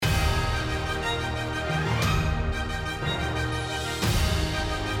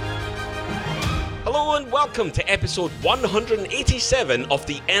Hello and welcome to episode 187 of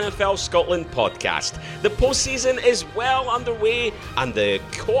the NFL Scotland podcast. The postseason is well underway and the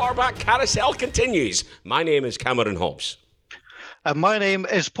quarterback carousel continues. My name is Cameron Hobbs. And my name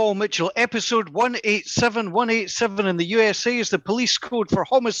is Paul Mitchell. Episode 187 in the USA is the police code for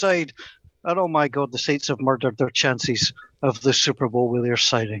homicide. And oh my God, the Saints have murdered their chances of the Super Bowl with their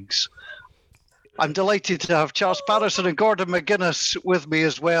signings. I'm delighted to have Charles Patterson and Gordon McGuinness with me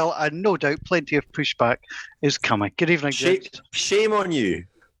as well, and no doubt plenty of pushback is coming. Good evening, gents. Shame on you.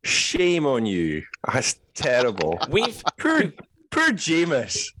 Shame on you. That's terrible. Poor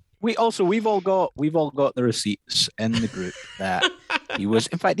Jameis. We've all got the receipts in the group that he was.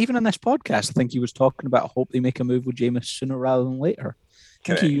 In fact, even on this podcast, I think he was talking about hope they make a move with Jameis sooner rather than later.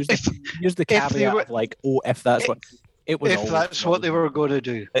 I think he used the caveat of like, oh, if that's what it was. If that's what they were going to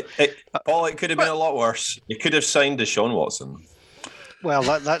do, Paul, it could have been a lot worse. You could have signed Deshaun Watson. Well,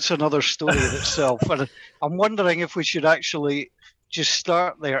 that's another story in itself. But I'm wondering if we should actually just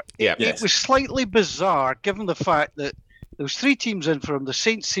start there. Yeah. It was slightly bizarre, given the fact that there was three teams in for him. The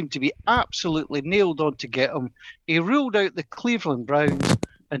Saints seemed to be absolutely nailed on to get him. He ruled out the Cleveland Browns,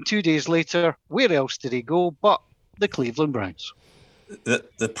 and 2 days later, where else did he go but the Cleveland Browns?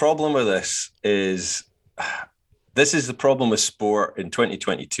 The problem with this is the problem with sport in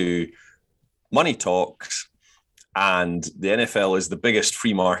 2022. Money talks, and the NFL is the biggest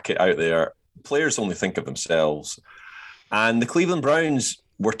free market out there. Players only think of themselves. And the Cleveland Browns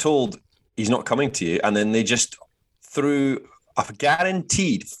were told he's not coming to you, and then they just threw a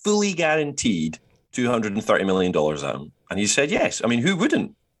fully guaranteed $230 million at him. And he said yes. I mean, who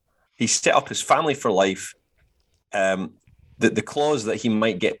wouldn't? He set up his family for life. The clause that he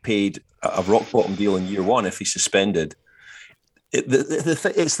might get paid a rock bottom deal in year one if he's suspended.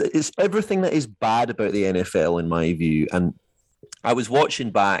 It's everything that is bad about the NFL in my view. And I was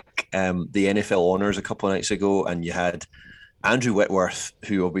watching back the NFL honors a couple of nights ago, and you had Andrew Whitworth,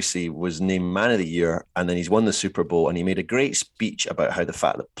 who obviously was named Man of the Year, and then he's won the Super Bowl, and he made a great speech about how the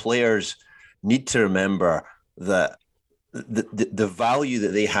fact that players need to remember that the value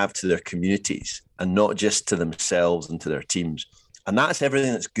that they have to their communities and not just to themselves and to their teams. And that's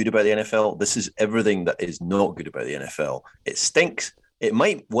everything that's good about the NFL. This is everything that is not good about the NFL. It stinks. It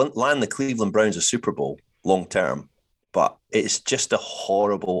might land the Cleveland Browns a Super Bowl long term, but it's just a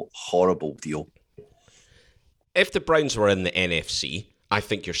horrible, horrible deal. If the Browns were in the NFC, I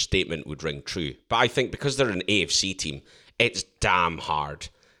think your statement would ring true. But I think because they're an AFC team, it's damn hard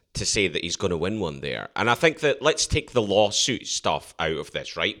to say that he's going to win one there. And I think that let's take the lawsuit stuff out of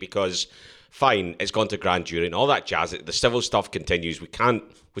this, right? Because fine, it's gone to grand jury and all that jazz. The civil stuff continues. We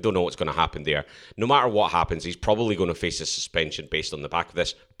don't know what's going to happen there. No matter what happens, he's probably going to face a suspension based on the back of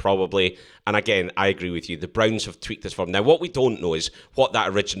this, probably. And again, I agree with you. The Browns have tweaked this for him. Now, what we don't know is what that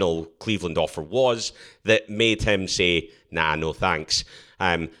original Cleveland offer was that made him say, nah, no thanks.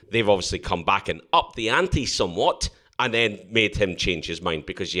 They've obviously come back and upped the ante somewhat, and then made him change his mind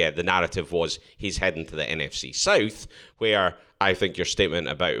because, yeah, the narrative was he's heading to the NFC South, where I think your statement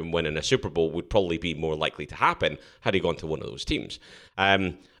about him winning a Super Bowl would probably be more likely to happen had he gone to one of those teams.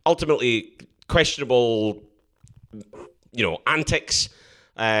 Ultimately, questionable, antics,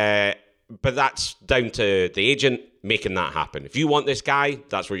 but that's down to the agent making that happen. If you want this guy,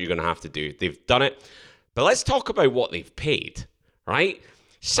 that's what you're going to have to do. They've done it. But let's talk about what they've paid, right?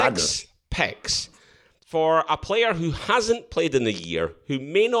 6 picks for a player who hasn't played in the year, who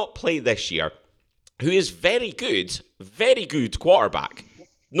may not play this year, who is very good quarterback.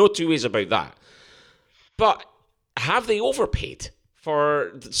 No two ways about that. But have they overpaid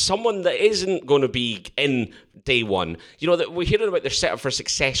for someone that isn't going to be in day one? You know, that we're hearing about their setup for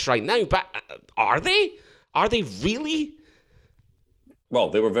success right now, but are they? Are they really? Well,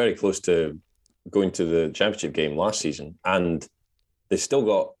 they were very close to going to the championship game last season, and they still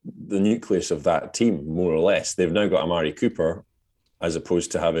got the nucleus of that team, more or less. They've now got Amari Cooper, as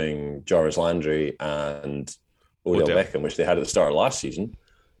opposed to having Jarvis Landry and Odell Beckham, which they had at the start of last season.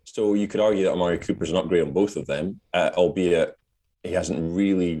 So you could argue that Amari Cooper's an upgrade on both of them, albeit he hasn't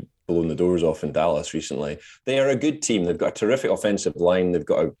really blown the doors off in Dallas recently. They are a good team. They've got a terrific offensive line. They've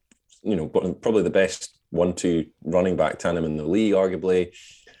got probably the best 1-2 running back tandem in the league, arguably.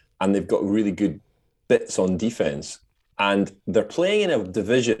 And they've got really good bits on defense. And they're playing in a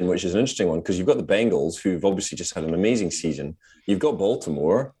division, which is an interesting one, because you've got the Bengals, who've obviously just had an amazing season. You've got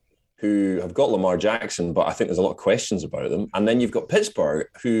Baltimore, who have got Lamar Jackson, but I think there's a lot of questions about them. And then you've got Pittsburgh,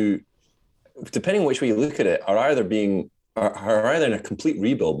 who, depending on which way you look at it, are either in a complete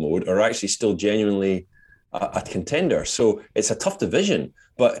rebuild mode or actually still genuinely a contender. So it's a tough division.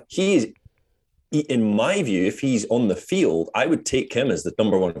 But in my view, if he's on the field, I would take him as the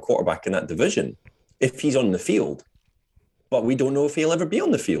number one quarterback in that division. if he's on the field, but we don't know if he'll ever be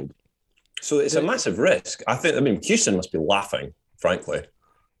on the field. So it's a massive risk. I mean, Houston must be laughing, frankly.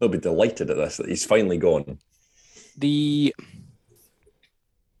 They'll be delighted at this, that he's finally gone. To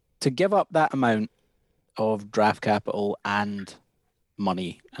give up that amount of draft capital and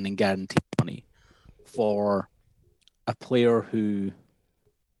money, and in guaranteed money, for a player who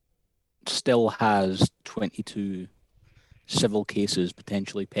still has 22 civil cases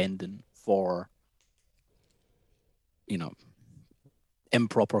potentially pending for,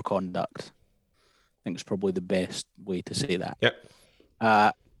 improper conduct. I think it's probably the best way to say that.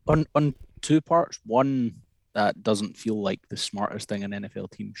 Yep. On two parts. One, that doesn't feel like the smartest thing an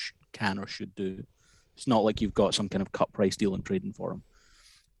NFL team can or should do. It's not like you've got some kind of cut price deal and trading for him.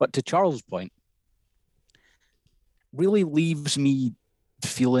 But to Charles' point, really leaves me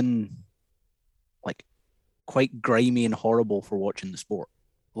feeling like quite grimy and horrible for watching the sport.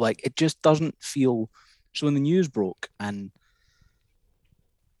 Like, it just doesn't feel... So when the news broke, and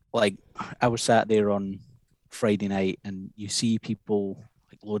like I was sat there on Friday night, and you see people,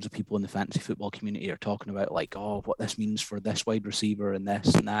 like loads of people in the fantasy football community are talking about like, oh, what this means for this wide receiver and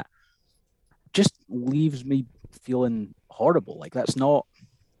this and that. Just leaves me feeling horrible. Like, that's not...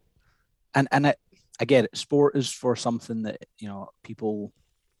 And I get it. Sport is for something that, people,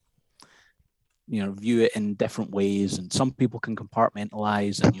 view it in different ways, and some people can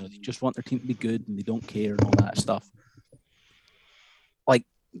compartmentalize, and, they just want their team to be good and they don't care and all that stuff. Like,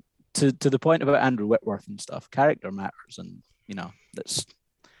 to the point about Andrew Whitworth and stuff, character matters, and, it's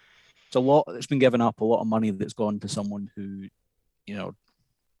a lot that's been given up, a lot of money that's gone to someone who,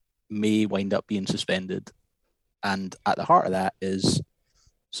 may wind up being suspended. And at the heart of that is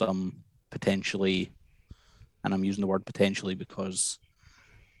some potentially, and I'm using the word potentially because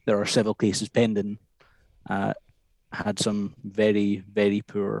there are civil cases pending, had some very, very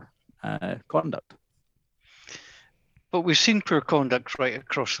poor conduct. But we've seen poor conduct right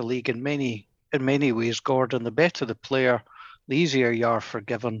across the league in many ways, Gordon. The better the player, the easier you are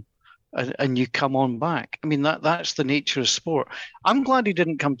forgiven, and you come on back. I mean, that's the nature of sport. I'm glad he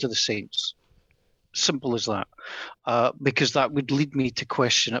didn't come to the Saints. Simple as that, because that would lead me to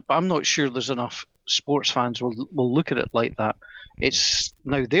question it. But I'm not sure there's enough sports fans will look at it like that. It's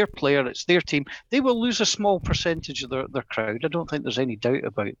now their player, it's their team. They will lose a small percentage of their crowd. I don't think there's any doubt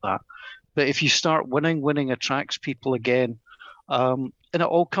about that. But if you start winning attracts people again, and it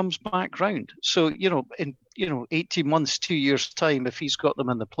all comes back round. So, in 18 months, 2 years' time, if he's got them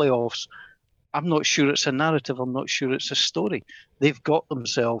in the playoffs, I'm not sure it's a narrative. I'm not sure it's a story. They've got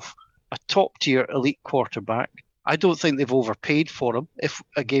themselves a top-tier elite quarterback. I don't think they've overpaid for him, if,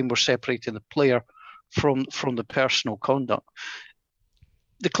 again, we're separating the player from the personal conduct.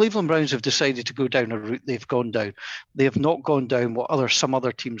 The Cleveland Browns have decided to go down a route they've gone down. They have not gone down what some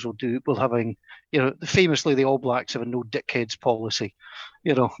other teams will do. Will having, famously the All Blacks have a no dickheads policy.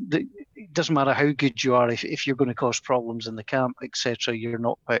 It doesn't matter how good you are, if you're going to cause problems in the camp, etc. You're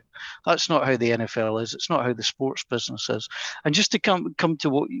not picked. That's not how the NFL is. It's not how the sports business is. And just to come to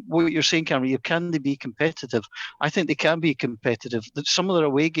what you're saying, Cameron, can they be competitive? I think they can be competitive. Some of their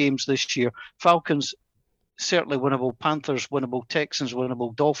away games this year, Falcons, certainly winnable, Panthers winnable, Texans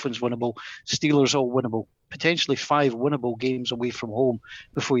winnable, Dolphins winnable, Steelers all winnable. Potentially 5 winnable games away from home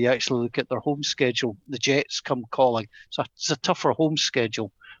before you actually look at their home schedule. The Jets come calling. So it's a tougher home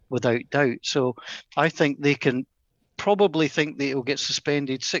schedule, without doubt. So I think they can probably think that it'll get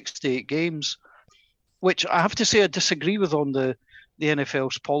suspended 6 to 8 games, which I have to say I disagree with on the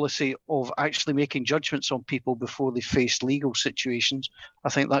NFL's policy of actually making judgments on people before they face legal situations. I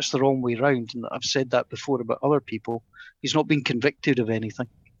think that's the wrong way round, and I've said that before about other people. He's not been convicted of anything.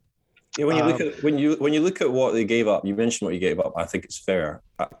 Yeah, when you look at what they gave up, you mentioned what you gave up. I think it's fair.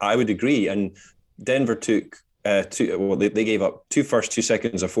 I would agree. And Denver took they gave up 2 firsts, 2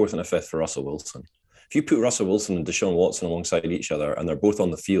 seconds, a fourth, and a fifth for Russell Wilson. If you put Russell Wilson and Deshaun Watson alongside each other, and they're both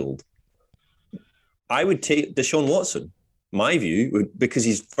on the field, I would take Deshaun Watson. My view, because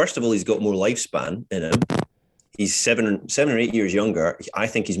he's got more lifespan in him. He's 7 or 8 years younger. I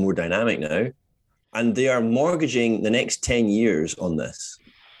think he's more dynamic now, and they are mortgaging the next 10 years on this,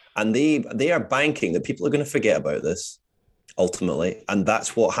 and they are banking that people are going to forget about this ultimately, and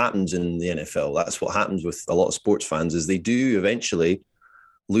that's what happens in the NFL. That's what happens with a lot of sports fans, is they do eventually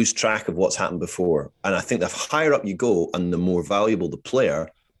lose track of what's happened before. And I think the higher up you go, and the more valuable the player,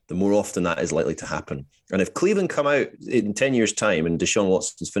 the more often that is likely to happen. And if Cleveland come out in 10 years' time and Deshaun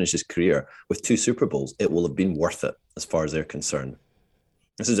Watson's finished his career with 2 Super Bowls, it will have been worth it as far as they're concerned.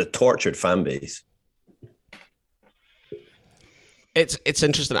 This is a tortured fan base. It's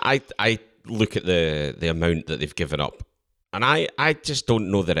interesting. I look at the amount that they've given up, and I just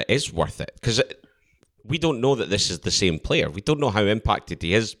don't know that it is worth it, because we don't know that this is the same player. We don't know how impacted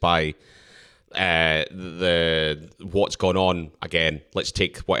he is by what's gone on. Again, let's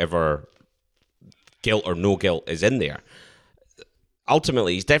take whatever guilt or no guilt is in there.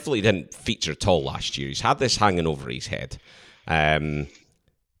 Ultimately, he definitely didn't feature at all last year. He's had this hanging over his head.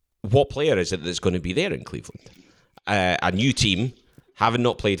 What player is it that's going to be there in Cleveland? A new team, having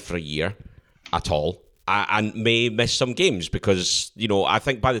not played for a year at all, and may miss some games because, I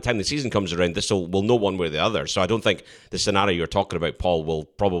think by the time the season comes around, we'll know one way or the other. So I don't think the scenario you're talking about, Paul, will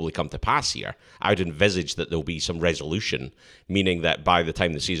probably come to pass here. I would envisage that there'll be some resolution, meaning that by the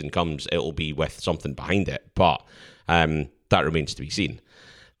time the season comes, it'll be with something behind it. But that remains to be seen.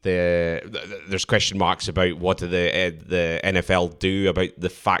 There's question marks about what do the NFL do about the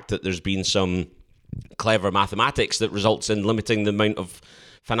fact that there's been some clever mathematics that results in limiting the amount of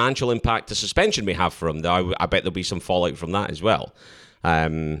financial impact a suspension may have for him. I bet there'll be some fallout from that as well. Are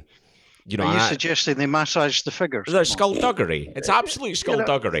you suggesting they massage the figures? There's skullduggery. It's absolute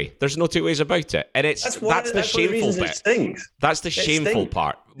skullduggery. There's no two ways about it. And that's the shameful bit. That's the shameful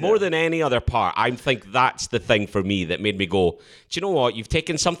part. More than any other part, I think that's the thing for me that made me go, do you know what? You've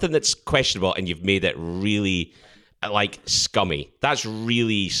taken something that's questionable and you've made it really, scummy. That's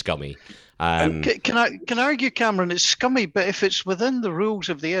really scummy. Can I argue, Cameron, it's scummy, but if it's within the rules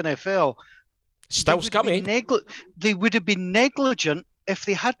of the NFL, still scummy. They would have been negligent if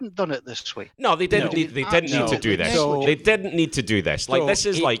they hadn't done it this way. No, they didn't. They didn't need to do this. They didn't need to do this. This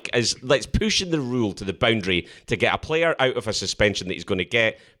is let's pushing the rule to the boundary to get a player out of a suspension that he's going to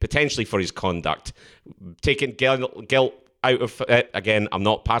get potentially for his conduct, taking guilt out of it. Again, I'm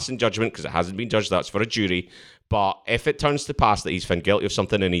not passing judgment because it hasn't been judged. That's for a jury. But if it turns to pass that he's found guilty of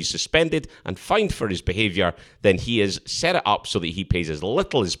something and he's suspended and fined for his behaviour, then he has set it up so that he pays as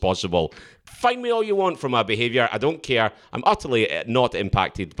little as possible. Fine me all you want for my behaviour. I don't care. I'm utterly not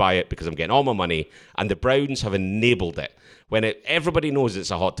impacted by it because I'm getting all my money. And the Browns have enabled it. When everybody knows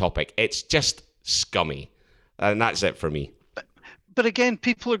it's a hot topic, it's just scummy. And that's it for me. But again,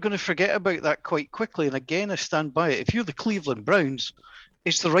 people are going to forget about that quite quickly. And again, I stand by it. If you're the Cleveland Browns,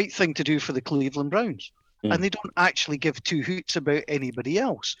 it's the right thing to do for the Cleveland Browns. And they don't actually give two hoots about anybody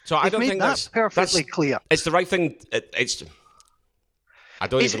else. So I don't think that's perfectly clear. It's the right thing. I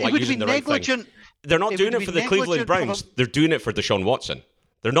don't even like using the right thing. They're not doing it for the Cleveland Browns. They're doing it for Deshaun Watson.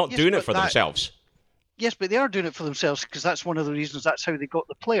 They're not doing it for themselves. Yes, but they are doing it for themselves because that's one of the reasons. That's how they got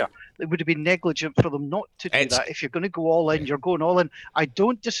the player. It would have been negligent for them not to do that. If you're going to go all in, you're going all in. I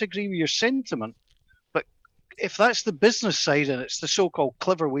don't disagree with your sentiment, but if that's the business side and it's the so-called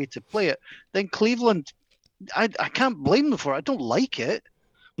clever way to play it, then Cleveland, I can't blame them for it. I don't like it.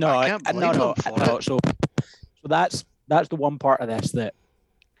 No, I can't blame them for it. So that's the one part of this that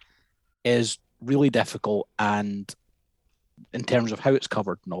is really difficult, and in terms of how it's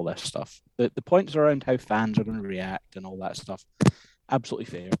covered and all this stuff. The points around how fans are going to react and all that stuff, absolutely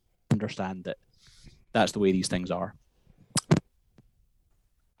fair. Understand that that's the way these things are. I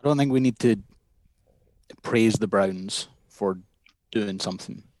don't think we need to praise the Browns for doing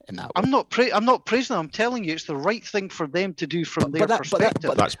something in that way. I'm not praising them. I'm telling you, it's the right thing for them to do from their perspective.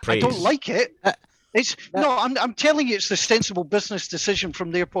 But that's praise. I don't like it. I'm telling you, it's the sensible business decision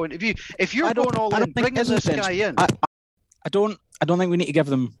from their point of view. If you're going all in, bringing this guy in, I don't think we need to give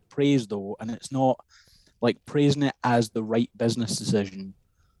them praise though, and it's not like praising it as the right business decision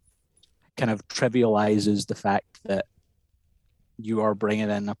kind of trivializes the fact that you are bringing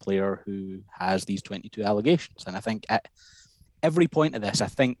in a player who has these 22 allegations. And I think at every point of this, I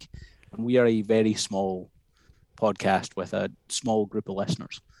think we are a very small podcast with a small group of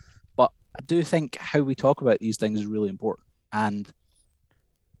listeners, but I do think how we talk about these things is really important. And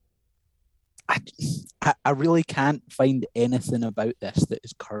I really can't find anything about this that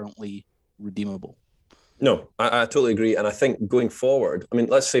is currently redeemable. No, I totally agree. And I think going forward, I mean,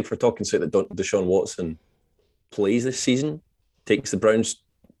 let's say if we're talking say that Deshaun Watson plays this season, takes the Browns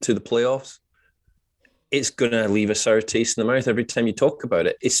to the playoffs, it's going to leave a sour taste in the mouth every time you talk about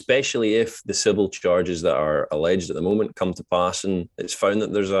it, especially if the civil charges that are alleged at the moment come to pass and it's found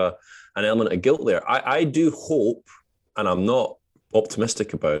that there's an element of guilt there. I do hope, and I'm not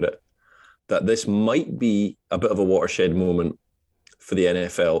optimistic about it, that this might be a bit of a watershed moment for the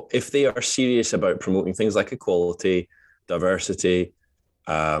NFL if they are serious about promoting things like equality, diversity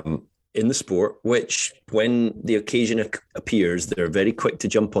in the sport, which when the occasion appears, they're very quick to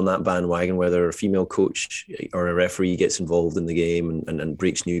jump on that bandwagon, whether a female coach or a referee gets involved in the game and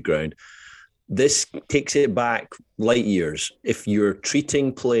breaks new ground. This takes it back light years. If you're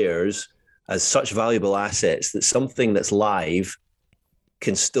treating players as such valuable assets that something that's live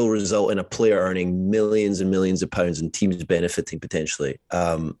can still result in a player earning millions and millions of pounds and teams benefiting potentially.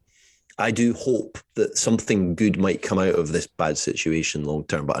 I do hope that something good might come out of this bad situation long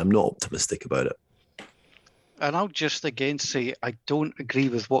term, but I'm not optimistic about it. And I'll just again say I don't agree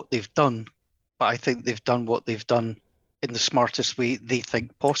with what they've done, but I think they've done what they've done in the smartest way they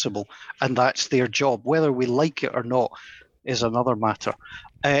think possible, and that's their job. Whether we like it or not is another matter.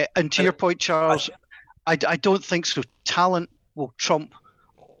 And to your point, Charles, I don't think so. Talent will trump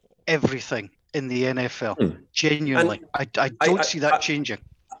everything in the NFL. Genuinely, I don't see that changing.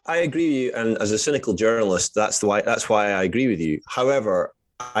 I agree with you, and as a cynical journalist, that's why I agree with you. However,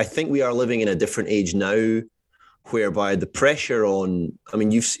 I think we are living in a different age now, whereby the pressure on, I mean,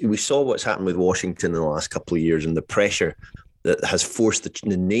 we saw what's happened with Washington in the last couple of years, and the pressure that has forced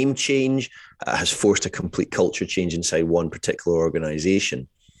the name change, has forced a complete culture change inside one particular organization.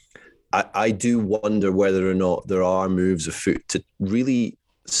 I do wonder whether or not there are moves afoot to really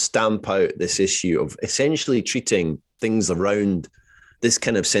stamp out this issue of essentially treating things around this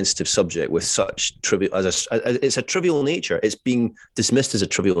kind of sensitive subject with such trivial, it's a trivial nature. It's being dismissed as a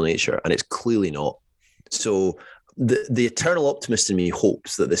trivial nature, and it's clearly not. So the eternal optimist in me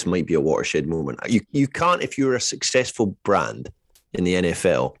hopes that this might be a watershed moment. You can't, if you're a successful brand in the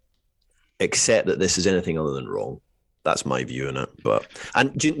NFL, accept that this is anything other than wrong. That's my view on it.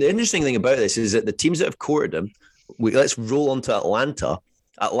 And the interesting thing about this is that the teams that have courted him, let's roll on to Atlanta.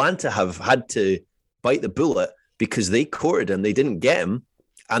 Atlanta have had to bite the bullet because they courted him, they didn't get him,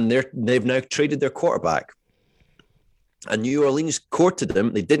 and they've now traded their quarterback. And New Orleans courted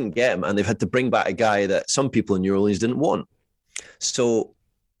him, they didn't get him, and they've had to bring back a guy that some people in New Orleans didn't want. So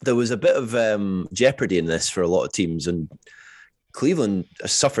there was a bit of jeopardy in this for a lot of teams, and Cleveland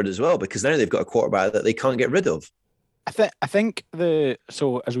has suffered as well because now they've got a quarterback that they can't get rid of. I think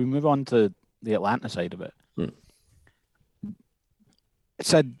so as we move on to the Atlanta side of it,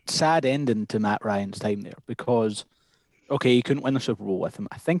 it's a sad ending to Matt Ryan's time there because, okay, he couldn't win the Super Bowl with him.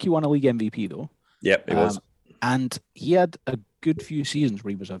 I think he won a league MVP though. Yep, it was. And he had a good few seasons where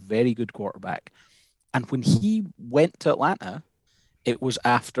he was a very good quarterback. And when he went to Atlanta, it was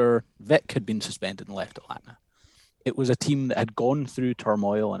after Vic had been suspended and left Atlanta. It was a team that had gone through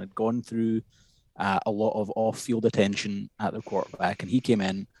turmoil and had gone through a lot of off-field attention at their quarterback. And he came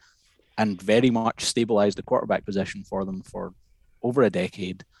in and very much stabilized the quarterback position for them for over a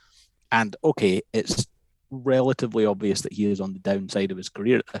decade. And okay, it's relatively obvious that he is on the downside of his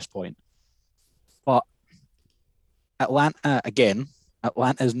career at this point. But Atlanta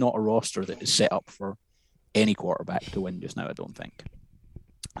is not a roster that is set up for any quarterback to win just now, I don't think.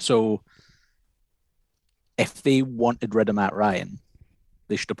 So if they wanted rid of Matt Ryan,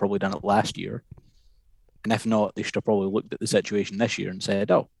 they should have probably done it last year. And if not, they should have probably looked at the situation this year and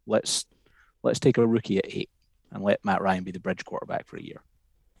said, oh, let's take a rookie at 8 and let Matt Ryan be the bridge quarterback for a year.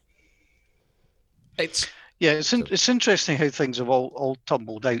 It's interesting how things have all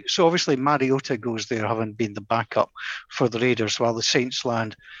tumbled out. So obviously Mariota goes there having been the backup for the Raiders while the Saints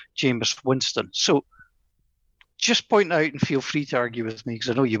land Jameis Winston. So just point out, and feel free to argue with me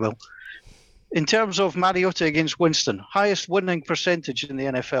because I know you will. In terms of Mariota against Winston, highest winning percentage in the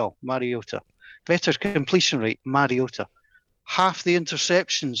NFL, Mariota. Better completion rate, Mariota. Half the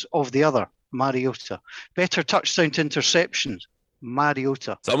interceptions of the other, Mariota. Better touchdown to interceptions,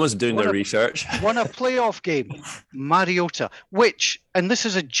 Mariota. Someone's doing their research. Won a playoff game, Mariota. Which, and this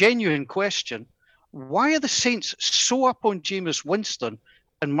is a genuine question, why are the Saints so up on Jameis Winston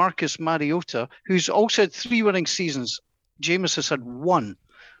and Marcus Mariota, who's also had 3 winning seasons? Jameis has had 1.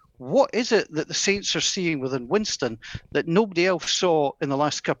 What is it that the Saints are seeing within Winston that nobody else saw in the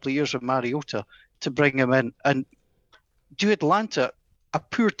last couple of years of Mariota to bring him in? And do Atlanta, a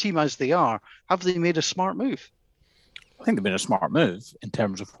poor team as they are, have they made a smart move? I think they've made a smart move in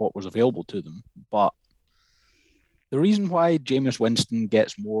terms of what was available to them. But the reason why Jameis Winston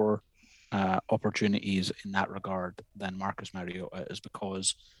gets more opportunities in that regard than Marcus Mariota is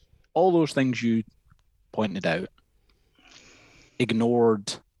because all those things you pointed out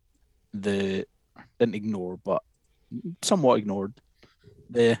somewhat ignored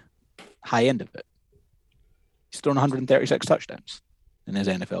the high end of it. He's thrown 136 touchdowns in his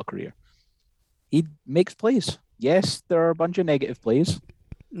NFL career. He makes plays. Yes, there are a bunch of negative plays.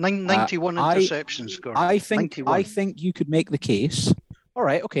 91 interceptions, Gordon. I think you could make the case. All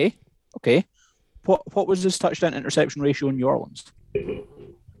right, okay. What was his touchdown interception ratio in New Orleans? In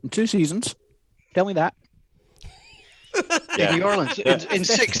 2 seasons? Tell me that. In New Orleans in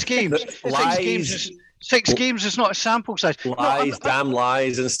 6 games. Lies. 6 games is not a sample size. Lies, damn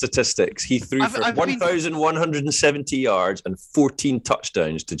lies and statistics. He threw for 1,170 yards and 14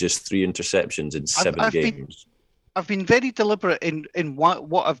 touchdowns to just 3 interceptions in 7 games. I've been very deliberate in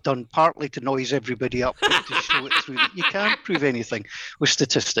what I've done, partly to noise everybody up, but to show it through that you can't prove anything with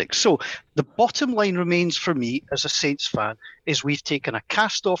statistics. So the bottom line remains for me as a Saints fan is we've taken a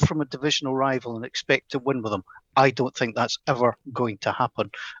cast off from a divisional rival and expect to win with them. I don't think that's ever going to happen.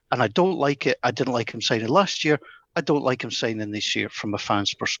 And I don't like it. I didn't like him signing last year. I don't like him signing this year from a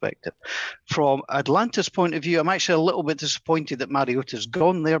fan's perspective. From Atlanta's point of view, I'm actually a little bit disappointed that Mariota's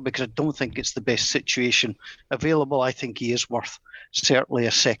gone there because I don't think it's the best situation available. I think he is worth certainly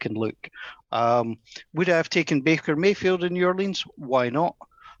a second look. Would I have taken Baker Mayfield in New Orleans? Why not?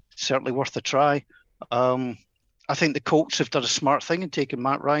 Certainly worth a try. I think the Colts have done a smart thing in taking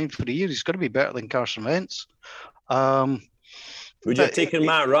Matt Ryan for a year. He's going to be better than Carson Wentz. Would you have taken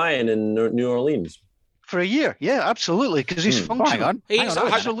Matt Ryan in New Orleans? For a year, yeah, absolutely, because he's functional. He's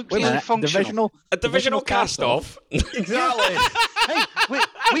absolutely functional. A divisional cast-off. Exactly. Hey,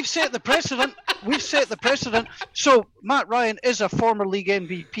 we've set the precedent. So Matt Ryan is a former league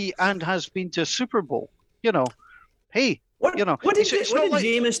MVP and has been to a Super Bowl. Hey, what did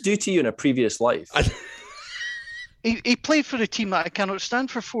Jameis do to you in a previous life? He played for a team that I cannot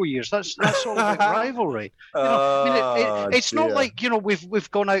stand for 4 years. That's all about rivalry. It's not like we've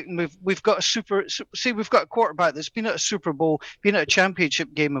gone out and we've got we've got a quarterback that's been at a Super Bowl, been at a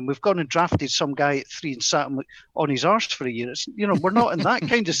championship game, and we've gone and drafted some guy at 3 and sat him on his arse for a year. It's, we're not in that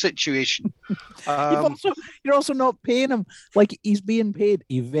kind of situation. You're also not paying him like he's being paid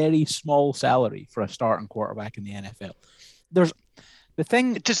a very small salary for a starting quarterback in the NFL. The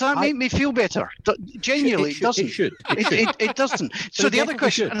thing does that make me feel better? Genuinely, it doesn't. It doesn't. So the other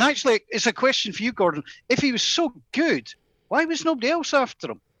question, and actually, it's a question for you, Gordon. If he was so good, why was nobody else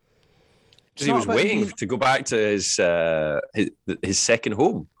after him? Because he was waiting to go back to his second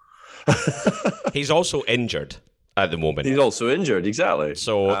home. He's also injured at the moment. He's also injured, exactly.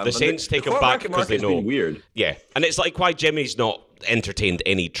 So the Saints take him back because they know. Weird. Yeah, and it's like why Jimmy's not entertained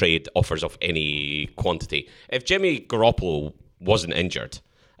any trade offers of any quantity. If Jimmy Garoppolo wasn't injured,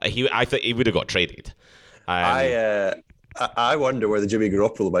 I think he would have got traded. I wonder whether Jimmy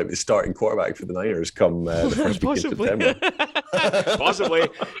Garoppolo might be starting quarterback for the Niners come the first week of September. Possibly.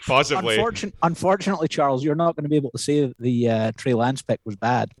 Unfortunately, Charles, you're not going to be able to say the Trey Lance pick was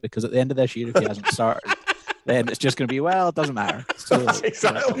bad because at the end of this year, if he hasn't started, then it's just going to be, it doesn't matter. So,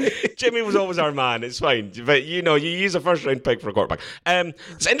 exactly. Jimmy was always our man. It's fine. But, you use a first-round pick for a quarterback.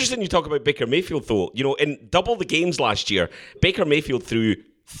 It's interesting you talk about Baker Mayfield, though. In double the games last year, Baker Mayfield threw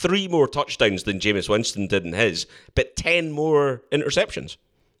 3 more touchdowns than Jameis Winston did in his, but 10 more interceptions.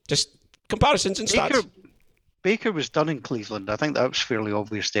 Just comparisons and stats. Baker was done in Cleveland. I think that was fairly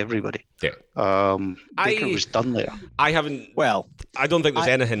obvious to everybody. Yeah. Baker was done there. I don't think there's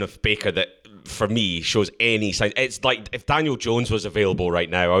anything of Baker that, for me, shows any sign. It's like if Daniel Jones was available right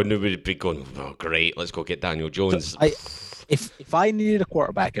now, I would be going, oh, great, let's go get Daniel Jones. If I needed a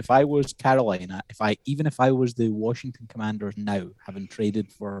quarterback, if I was Carolina, even if I was the Washington Commanders now, having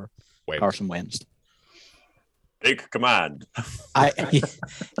traded for Carson Wentz, big command.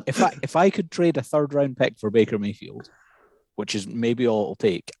 If I could trade a 3rd round pick for Baker Mayfield, which is maybe all it'll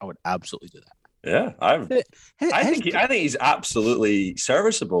take, I would absolutely do that. Yeah, I think he's absolutely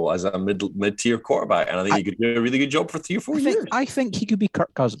serviceable as a mid-tier quarterback, and I think he could do a really good job for 3 or 4 years. I think he could be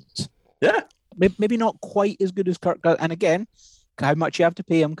Kirk Cousins. Yeah, maybe not quite as good as Kirk Cousins. And again, how much you have to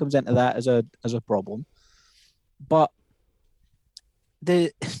pay him comes into that as a problem. But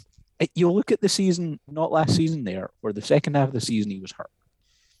you look at the season, not last season there, where the second half of the season he was hurt,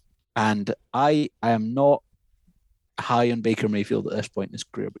 and I am not high on Baker Mayfield at this point in his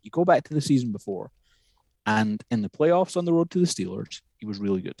career, but you go back to the season before, and in the playoffs on the road to the Steelers, he was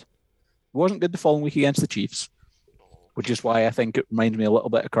really good. He wasn't good the following week against the Chiefs, which is why I think it reminds me a little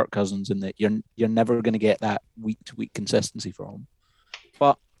bit of Kirk Cousins in that you're never going to get that week-to-week consistency from him.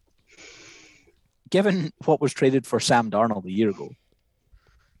 But given what was traded for Sam Darnold a year ago,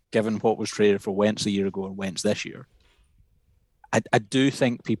 given what was traded for Wentz a year ago and Wentz this year, I do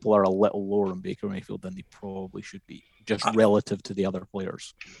think people are a little lower on Baker Mayfield than they probably should be, just relative to the other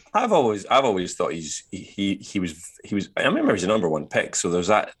players. I've always thought he was. I remember he's a number 1 pick, so there's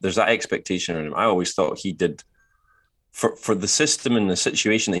that expectation on him. I always thought he did for the system and the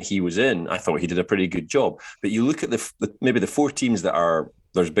situation that he was in. I thought he did a pretty good job. But you look at maybe the 4 teams that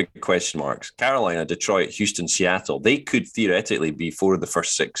there's big question marks: Carolina, Detroit, Houston, Seattle. They could theoretically be 4 of the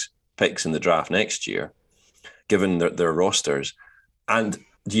first 6 picks in the draft next year, given their rosters. And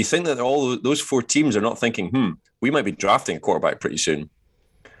do you think that all those 4 teams are not thinking, we might be drafting a quarterback pretty soon?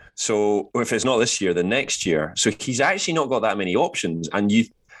 So if it's not this year, then next year. So he's actually not got that many options.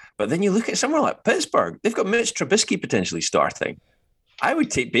 But then you look at somewhere like Pittsburgh, they've got Mitch Trubisky potentially starting. I would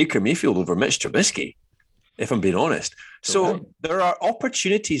take Baker Mayfield over Mitch Trubisky if I'm being honest. So there are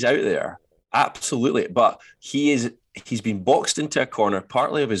opportunities out there, absolutely. But he's been boxed into a corner,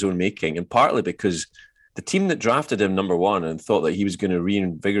 partly of his own making, and partly because the team that drafted him number one and thought that he was going to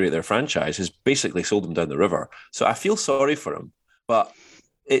reinvigorate their franchise has basically sold him down the river. So I feel sorry for him, but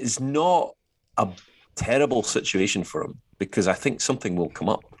it's not a terrible situation for him because I think something will come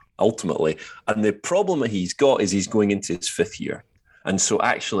up ultimately. And the problem that he's got is he's going into his 5th year. And so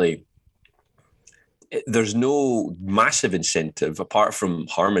actually, there's no massive incentive apart from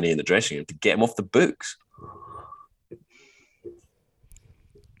harmony in the dressing room to get him off the books.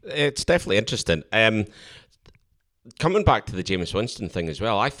 It's definitely interesting. Coming back to the Jameis Winston thing as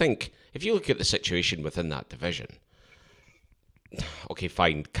well, I think if you look at the situation within that division, okay,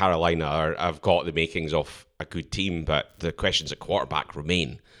 fine, Carolina have got the makings of a good team, but the questions at quarterback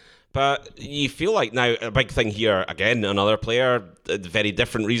remain. But you feel like now a big thing here, again, another player, very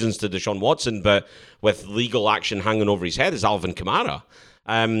different reasons to Deshaun Watson, but with legal action hanging over his head, is Alvin Kamara.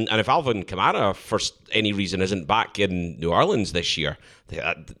 And if Alvin Kamara, for any reason, isn't back in New Orleans this year,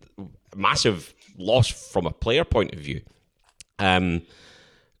 massive loss from a player point of view.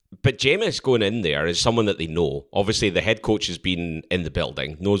 But Jameis going in there is someone that they know. Obviously, the head coach has been in the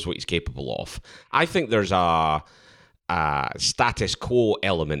building, knows what he's capable of. I think there's a status quo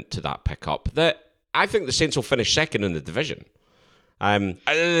element to that pickup that I think the Saints will finish second in the division.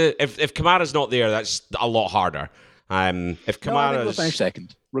 If Kamara's not there, that's a lot harder. If Kamara's... I think they'll finish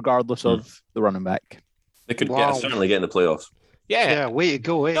second, regardless of the running back. They could certainly get in the playoffs. Yeah, way to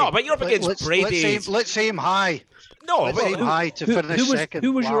go, eh? No, but you're up against Brady. Let's aim high. No, let's aim high to finish second.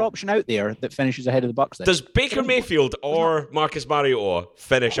 Who was your option out there that finishes ahead of the Bucks then? Does Baker Mayfield or Marcus Mariota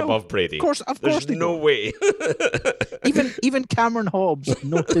finish above Brady? Of course There's no way. even Cameron Hobbs,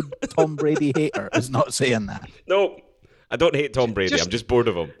 noted Tom Brady hater, is not saying that. No, I don't hate Tom Brady. I'm just bored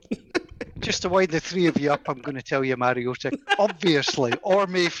of him. Just to wind the three of you up, I'm going to tell you Mariota, obviously, or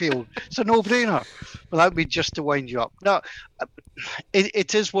Mayfield. It's a no-brainer. But that would be just to wind you up. No,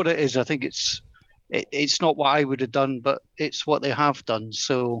 it is what it is. I think it's not what I would have done, but it's what they have done.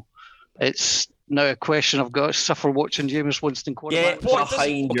 So it's now a question I've got to suffer watching Jameis Winston quarterback. Get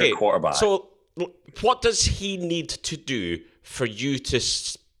behind your quarterback. So what does he need to do for you to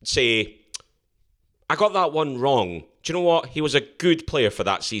say, I got that one wrong? Do you know what? He was a good player for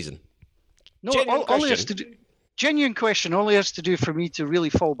that season. No, all he has to do, genuine question. All he has to do for me to really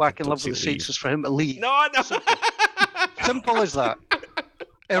fall back in love with the Saints is for him to leave. No. Simple as that.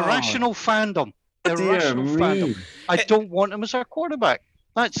 Irrational fandom. Irrational fandom. I don't want him as our quarterback.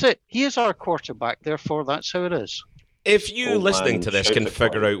 That's it. He is our quarterback. Therefore, that's how it is. If you listening to this can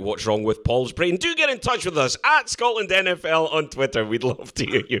figure out what's wrong with Paul's brain, do get in touch with us at Scotland NFL on Twitter. We'd love to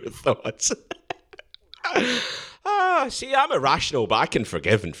hear your thoughts. See, I'm irrational, but I can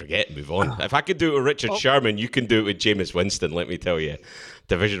forgive and forget and move on. If I could do it with Richard Sherman, you can do it with Jameis Winston, let me tell you.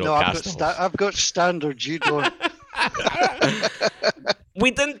 Divisional cast. I've got standards, you don't. We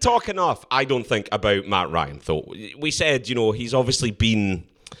didn't talk enough, I don't think, about Matt Ryan, though. We said, he's obviously been...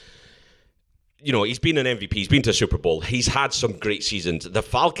 he's been an MVP. He's been to a Super Bowl. He's had some great seasons. The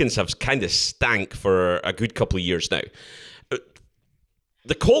Falcons have kind of stank for a good couple of years now.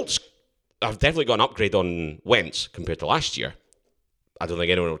 The Colts... I've definitely got an upgrade on Wentz compared to last year. I don't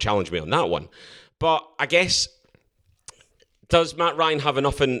think anyone will challenge me on that one. But I guess, does Matt Ryan have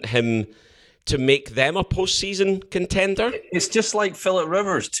enough in him to make them a postseason contender? It's just like Phillip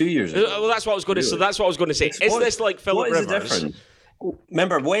Rivers 2 years ago. Well, that's what I was going to say. That's what I was going to say. Is this like Phillip Rivers? What is the difference?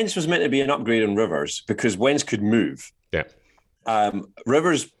 Remember, Wentz was meant to be an upgrade on Rivers because Wentz could move. Yeah.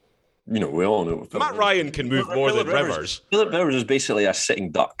 Rivers... we all know. Matt Ryan can move more than Rivers. Phillip Rivers is basically a sitting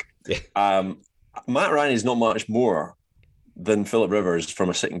duck. Yeah. Matt Ryan is not much more than Phillip Rivers from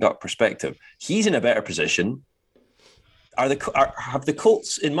a sitting duck perspective. He's in a better position. Have the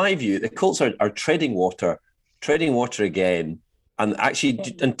Colts, in my view, the Colts are treading water again. And actually,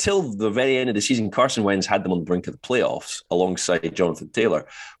 until the very end of the season, Carson Wentz had them on the brink of the playoffs alongside Jonathan Taylor.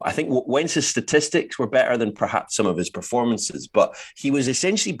 I think Wentz's statistics were better than perhaps some of his performances, but he was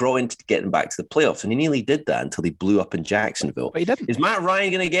essentially brought in to get them back to the playoffs, and he nearly did that until they blew up in Jacksonville. But he didn't. Is Matt Ryan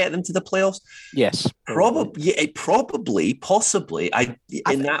going to get them to the playoffs? Yes. Possibly.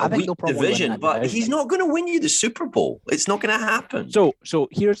 In that weak division, but he's not going to win you the Super Bowl. It's not going to happen. So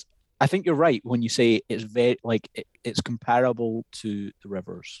here's... I think you're right when you say it's very it's comparable to the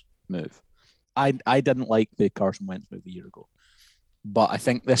Rivers move. I didn't like the Carson Wentz move a year ago, but I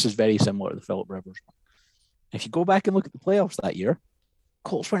think this is very similar to the Phillip Rivers one. If you go back and look at the playoffs that year,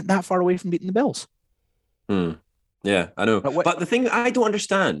 Colts weren't that far away from beating the Bills. Yeah, I know. But the thing I don't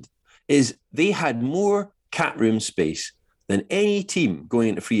understand is they had more cap room space than any team going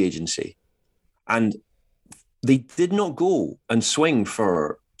into free agency, and they did not go and swing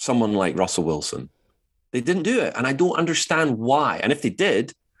for someone like Russell Wilson. They didn't do it. And I don't understand why. And if they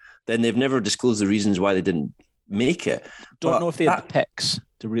did, then they've never disclosed the reasons why they didn't make it. Don't know if they had the picks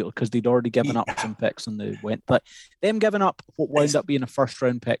to real, because they'd already given up some picks and they went. But them giving up what wound up being a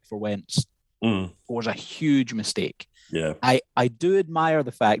first-round pick for Wentz was a huge mistake. Yeah, I do admire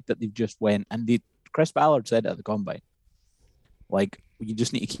the fact that they've just went, and Chris Ballard said at the combine, like, you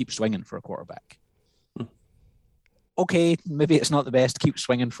just need to keep swinging for a quarterback. Okay, maybe it's not the best to keep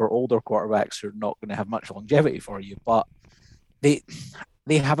swinging for older quarterbacks who are not going to have much longevity for you, but they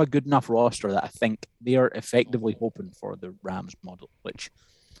have a good enough roster that I think they are effectively hoping for the Rams model, which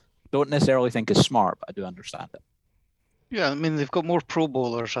don't necessarily think is smart, but I do understand it. Yeah, I mean, they've got more Pro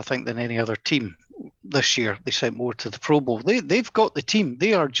Bowlers, I think, than any other team this year. They sent more to the Pro Bowl. They've got the team.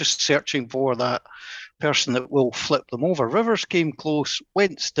 They are just searching for that person that will flip them over. Rivers came close.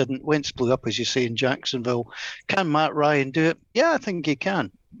 Wentz didn't. Wentz blew up, as you say, in Jacksonville. Can Matt Ryan do it? Yeah, I think he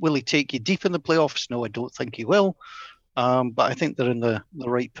can. Will he take you deep in the playoffs? No, I don't think he will. But I think they're in the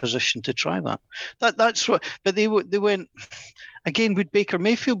right position to try that. That's what. But they went again. Would Baker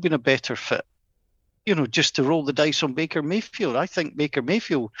Mayfield been a better fit? You know, just to roll the dice on Baker Mayfield. I think Baker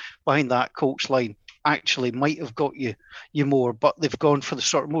Mayfield behind that Colts line actually might have got you more, but they've gone for the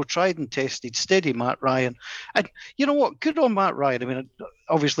sort of more tried and tested, steady Matt Ryan. And you know what? Good on Matt Ryan. I mean,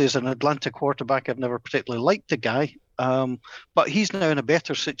 obviously as an Atlanta quarterback, I've never particularly liked the guy, but he's now in a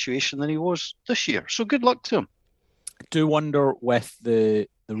better situation than he was this year. So good luck to him. I do wonder with the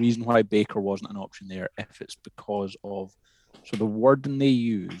reason why Baker wasn't an option there, if it's because of the wording they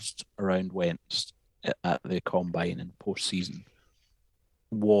used around Wentz at the combine and postseason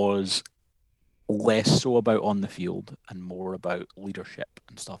was less so about on the field and more about leadership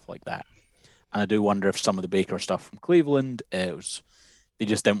and stuff like that. And I do wonder if some of the Baker stuff from Cleveland, they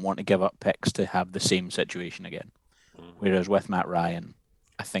just didn't want to give up picks to have the same situation again. Whereas with Matt Ryan,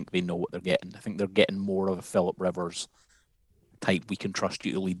 I think they know what they're getting. I think they're getting more of a Phillip Rivers type, we can trust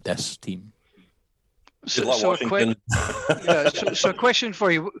you to lead this team. So a question for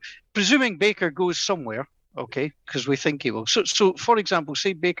you. Presuming Baker goes somewhere, okay, because we think he will. So, for example,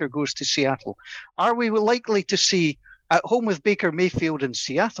 say Baker goes to Seattle. Are we likely to see at home with Baker Mayfield in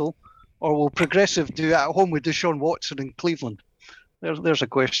Seattle, or will Progressive do at home with Deshaun Watson in Cleveland? There's a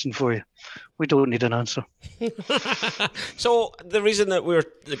question for you. We don't need an answer. So the reason that we're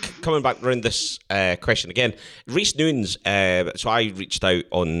coming back around this question again, Reese Noons, so I reached out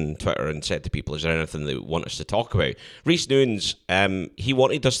on Twitter and said to people, is there anything they want us to talk about? Reese Noons, he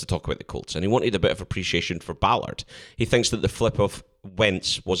wanted us to talk about the Colts, and he wanted a bit of appreciation for Ballard. He thinks that the flip of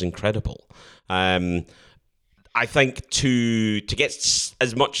Wentz was incredible. I think to get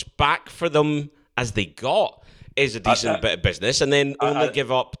as much back for them as they got is a decent bit of business, and then only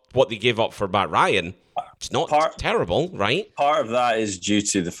give up what they gave up for Matt Ryan. It's not terrible, right? Part of that is due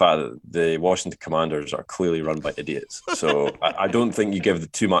to the fact that the Washington Commanders are clearly run by idiots. So I don't think you give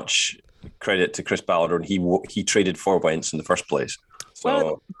too much credit to Chris Ballard, and he traded for Wentz in the first place.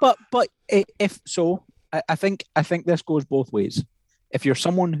 So, well, but if so, I think this goes both ways. If you're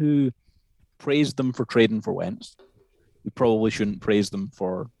someone who praised them for trading for Wentz, you probably shouldn't praise them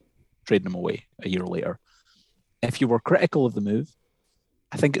for trading him away a year later. If you were critical of the move,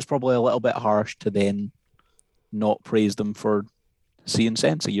 I think it's probably a little bit harsh to then not praise them for seeing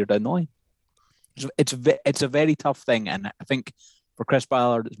sense a year down the line. It's a very tough thing, and I think for Chris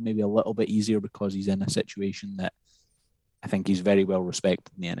Ballard, it's maybe a little bit easier because he's in a situation that I think he's very well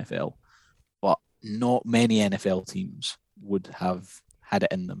respected in the NFL. But not many NFL teams would have had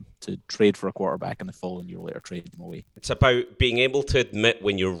it in them to trade for a quarterback and the following year later trade them away. It's about being able to admit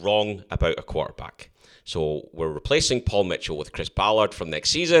when you're wrong about a quarterback. So we're replacing Paul Mitchell with Chris Ballard from next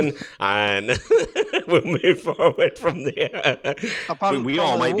season, and we'll move forward from there. We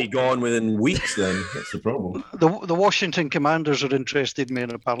all might be gone within weeks then. That's the problem. The Washington Commanders are interested in me,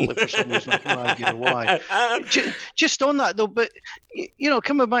 and apparently for some reason I can't argue why. Just on that, though, but, you know,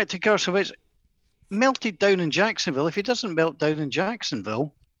 coming back to Carson Wentz, melted down in Jacksonville. If he doesn't melt down in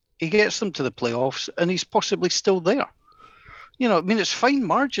Jacksonville, he gets them to the playoffs, and he's possibly still there. You know, I mean, it's fine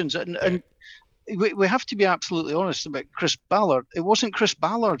margins, and we have to be absolutely honest about Chris Ballard. It wasn't Chris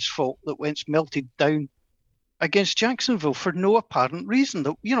Ballard's fault that Wentz melted down against Jacksonville for no apparent reason.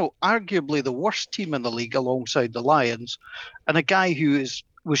 You know, arguably the worst team in the league alongside the Lions, and a guy who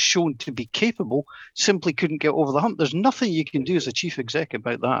was shown to be capable simply couldn't get over the hump. There's nothing you can do as a chief exec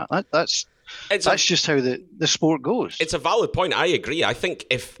about that. That's just how the sport goes. It's a valid point. I agree. I think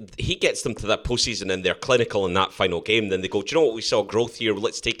if he gets them to that postseason and they're clinical in that final game, then they go, do you know what? We saw growth here.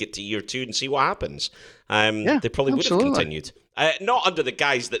 Let's take it to year 2 and see what happens. They probably would have continued. Not under the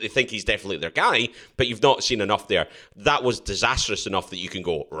guise that they think he's definitely their guy, but you've not seen enough there. That was disastrous enough that you can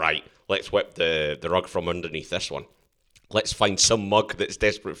go, right, let's whip the rug from underneath this one. Let's find some mug that's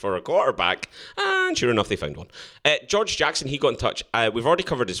desperate for a quarterback. And sure enough, they found one. George Jackson, he got in touch. We've already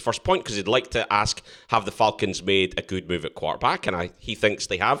covered his first point because he'd like to ask, have the Falcons made a good move at quarterback? And he thinks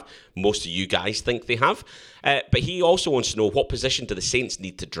they have. Most of you guys think they have. But he also wants to know, what position do the Saints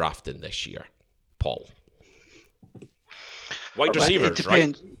need to draft in this year? Paul. Wide receivers,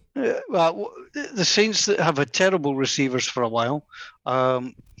 right? Well, the Saints that have had terrible receivers for a while.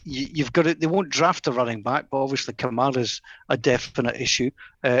 You've got it. They won't draft a running back, but obviously Kamara's a definite issue.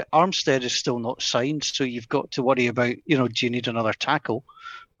 Armstead is still not signed, so you've got to worry about, do you need another tackle?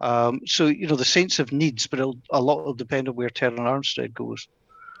 The Saints have needs, but a lot will depend on where Terran Armstead goes.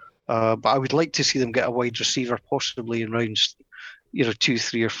 But I would like to see them get a wide receiver, possibly in rounds, 2,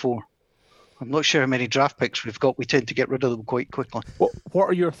 3, or 4. I'm not sure how many draft picks we've got. We tend to get rid of them quite quickly. What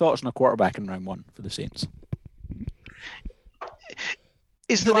are your thoughts on a quarterback in round 1 for the Saints?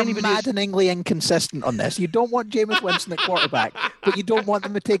 Is there anybody maddeningly inconsistent on this? You don't want Jameis Winston at quarterback, but you don't want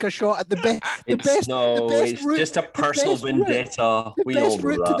them to take a shot at the best. It's just a personal vendetta. The best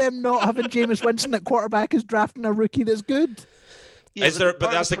route to them not having Jameis Winston at quarterback is drafting a rookie that's good. Yeah,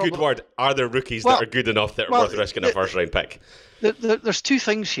 but that's the good word. Are there rookies that are good enough that are worth risking a first round pick? There's two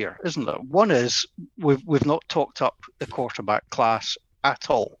things here, isn't there? One is we've not talked up the quarterback class at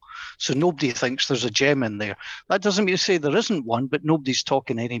all. So nobody thinks there's a gem in there. That doesn't mean to say there isn't one, but nobody's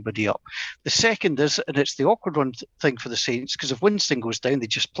talking anybody up. The second is, and it's the awkward one thing for the Saints, because if Winston goes down, they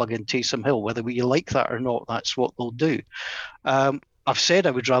just plug in Taysom Hill. Whether you like that or not, that's what they'll do. I've said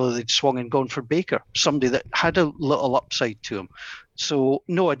I would rather they'd swung and gone for Baker, somebody that had a little upside to him. So,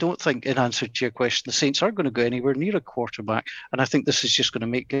 no, I don't think, in answer to your question, the Saints aren't going to go anywhere near a quarterback. And I think this is just going to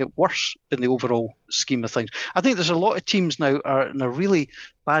make it worse in the overall scheme of things. I think there's a lot of teams now are in a really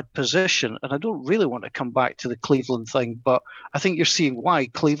bad position. And I don't really want to come back to the Cleveland thing, but I think you're seeing why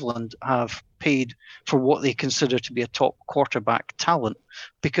Cleveland have paid for what they consider to be a top quarterback talent.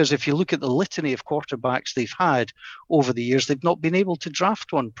 Because if you look at the litany of quarterbacks they've had over the years, they've not been able to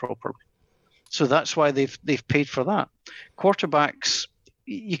draft one properly. So that's why they've paid for that. Quarterbacks,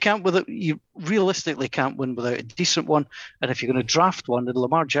 you realistically can't win without a decent one. And if you're going to draft one, then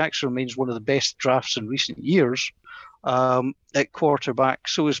Lamar Jackson remains one of the best drafts in recent years at quarterback.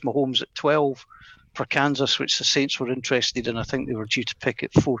 So is Mahomes at 12 for Kansas, which the Saints were interested in. I think they were due to pick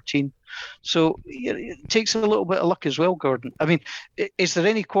at 14. So it takes a little bit of luck as well, Gordon. I mean, is there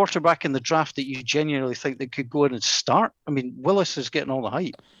any quarterback in the draft that you genuinely think that could go in and start? I mean, Willis is getting all the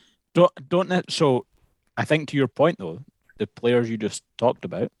hype. So I think to your point, though, the players you just talked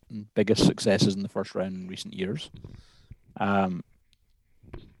about, biggest successes in the first round in recent years,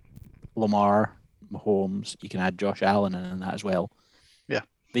 Lamar, Mahomes, you can add Josh Allen in that as well. Yeah.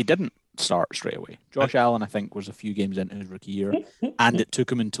 They didn't start straight away. Josh Allen, I think, was a few games into his rookie year, and it took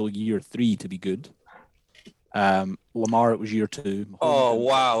him until year 3 to be good. Lamar, it was year 2. Mahomes, oh,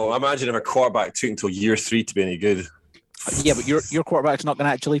 wow. Imagine if a quarterback took until year 3 to be any good. Yeah, but your quarterback's not going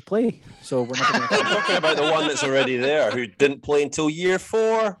to actually play, so we're not going to... I'm talking about the one that's already there, who didn't play until year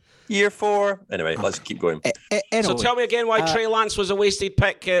 4. Anyway, let's keep going. Anyway, so tell me again why Trey Lance was a wasted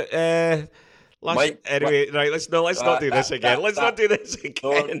pick. Right, let's not do this again. Let's not do this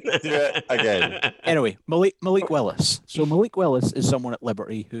again. Don't do it again. Anyway, Malik Willis. So Malik Willis is someone at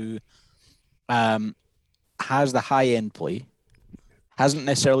Liberty who has the high-end play, hasn't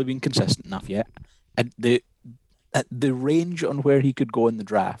necessarily been consistent enough yet, and the range on where he could go in the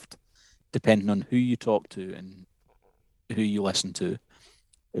draft, depending on who you talk to and who you listen to,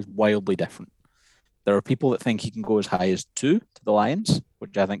 is wildly different. There are people that think he can go as high as 2 to the Lions,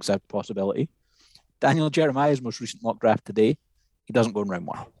 which I think is a possibility. Daniel Jeremiah's most recent mock draft today, he doesn't go in round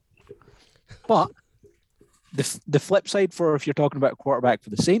 1. But the flip side for if you're talking about a quarterback for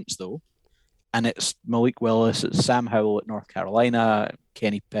the Saints, though, and it's Malik Willis, it's Sam Howell at North Carolina,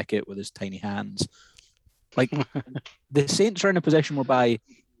 Kenny Pickett with his tiny hands. Like, the Saints are in a position whereby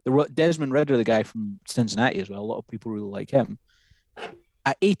Desmond Ridder, the guy from Cincinnati as well, a lot of people really like him.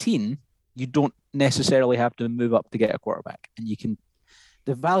 At 18, you don't necessarily have to move up to get a quarterback. And you can,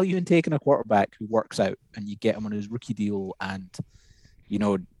 the value in taking a quarterback who works out and you get him on his rookie deal, and,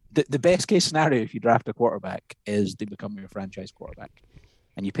 the best case scenario if you draft a quarterback is they become your franchise quarterback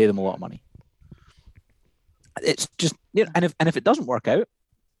and you pay them a lot of money. It's just, and if it doesn't work out,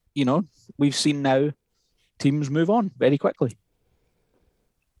 we've seen now teams move on very quickly.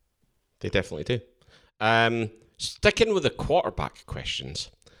 They definitely do. Sticking with the quarterback questions,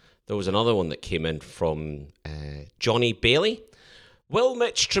 there was another one that came in from Johnny Bailey. Will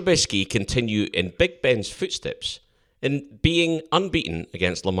Mitch Trubisky continue in Big Ben's footsteps in being unbeaten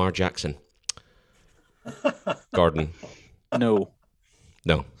against Lamar Jackson? Gordon. No.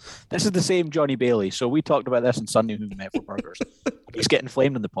 No. This is the same Johnny Bailey. So we talked about this on Sunday when we met for burgers. He's getting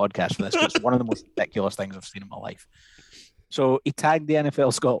flamed on the podcast for this because it's one of the most ridiculous things I've seen in my life. So he tagged the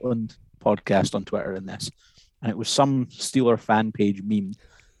NFL Scotland podcast on Twitter in this, and it was some Steeler fan page meme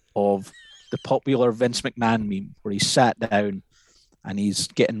of the popular Vince McMahon meme where he sat down and he's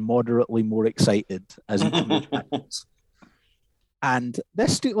getting moderately more excited as each move happens. And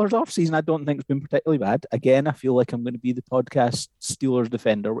this Steelers offseason, I don't think has been particularly bad. Again, I feel like I'm going to be the podcast Steelers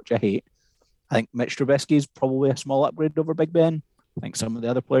defender, which I hate. I think Mitch Trubisky is probably a small upgrade over Big Ben. I think some of the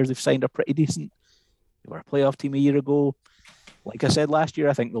other players they've signed are pretty decent. They were a playoff team a year ago. Like I said last year,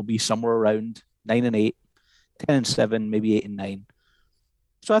 I think they'll be somewhere around 9-8, 10-7, maybe 8-9.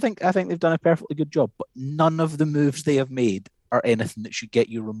 So I think they've done a perfectly good job. But none of the moves they have made are anything that should get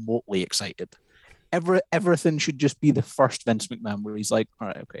you remotely excited. Everything should just be the first Vince McMahon where he's like, all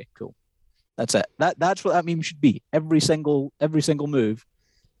right, okay, cool. That's it. That's what that meme should be. Every single move.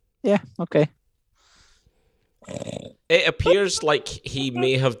 Yeah, okay. It appears like he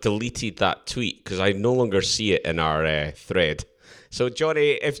may have deleted that tweet because I no longer see it in our thread. So,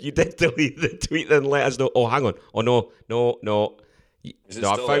 Johnny, if you did delete the tweet, then let us know. Oh, hang on. Oh, no. No,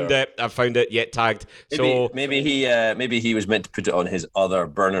 I found it. Yet tagged. Maybe he was meant to put it on his other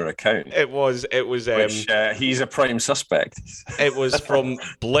burner account. It was. Which, he's a prime suspect. It was from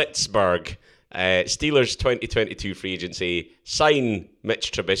Blitzberg. Steelers 2022 free agency. Sign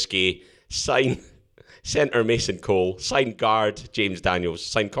Mitch Trubisky. Sign center Mason Cole. Sign guard James Daniels.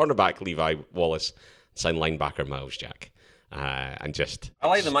 Sign cornerback Levi Wallace. Sign linebacker Miles Jack. And just. I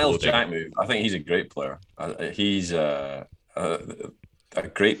like the Miles Jack move. I think he's a great player. He's a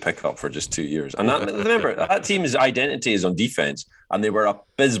great pickup for just 2 years. And remember, that team's identity is on defense, and they were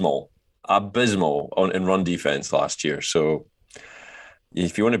abysmal in run defense last year. So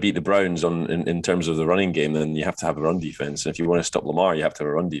if you want to beat the Browns in terms of the running game, then you have to have a run defense. And if you want to stop Lamar, you have to have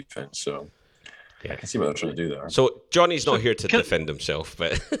a run defense. So yeah, I can see what they're trying to do there. So Johnny's not here to defend himself,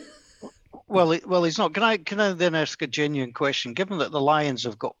 but well, he's not. Can I then ask a genuine question? Given that the Lions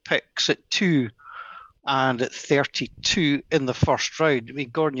have got picks at 2 and at 32 in the first round. I mean,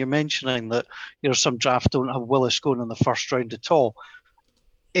 Gordon, you're mentioning that some drafts don't have Willis going in the first round at all.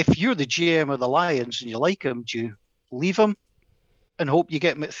 If you're the GM of the Lions and you like him, do you leave him and hope you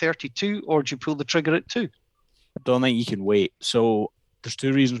get him at 32, or do you pull the trigger at 2? I don't think you can wait. So there's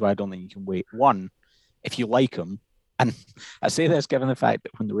 2 reasons why I don't think you can wait. One, if you like him, and I say this given the fact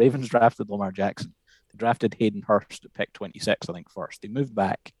that when the Ravens drafted Lamar Jackson, they drafted Hayden Hurst at pick 26, I think, first. They moved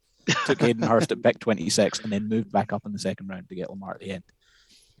back, took Hayden Hurst at pick 26, and then moved back up in the second round to get Lamar at the end.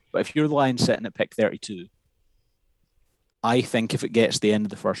 But if you're the Lions sitting at pick 32, I think if it gets to the end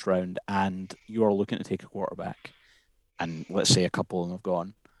of the first round and you're looking to take a quarterback, and let's say a couple of them have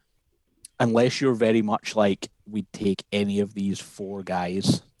gone, unless you're very much like, we'd take any of these 4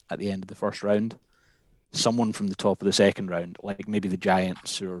 guys at the end of the first round, someone from the top of the second round, like maybe the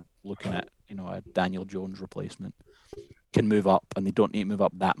Giants who are looking at, a Daniel Jones replacement, can move up, and they don't need to move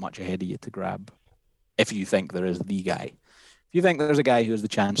up that much ahead of you to grab if you think there is the guy. If you think there's a guy who has the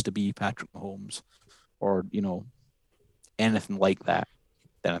chance to be Patrick Mahomes or, anything like that,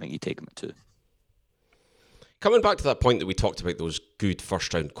 then I think you take him at 2. Coming back to that point that we talked about, those good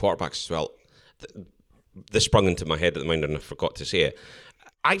first-round quarterbacks as well, this sprung into my head at the moment and I forgot to say it.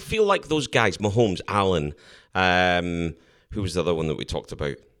 I feel like those guys, Mahomes, Allen, who was the other one that we talked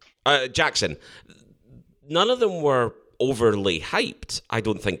about? Jackson. None of them were overly hyped, I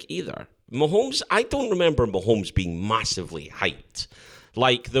don't think either. Mahomes, I don't remember Mahomes being massively hyped.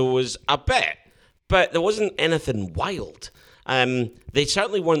 Like, there was a bit, but there wasn't anything wild. They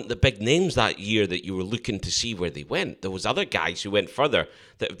certainly weren't the big names that year that you were looking to see where they went. There was other guys who went further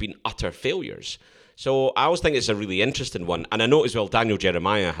that have been utter failures. So I always think it's a really interesting one. And I know as well, Daniel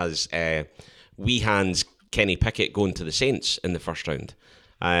Jeremiah has wee hands Kenny Pickett going to the Saints in the first round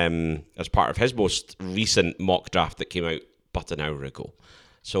as part of his most recent mock draft that came out but an hour ago.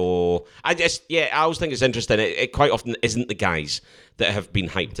 So I always think it's interesting. It quite often isn't the guys that have been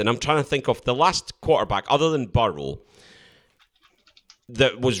hyped. And I'm trying to think of the last quarterback, other than Burrow,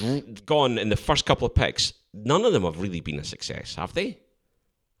 that was gone in the first couple of picks. None of them have really been a success, have they?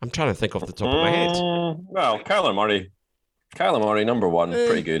 I'm trying to think off the top of my head. Well, Kyler Murray, number 1,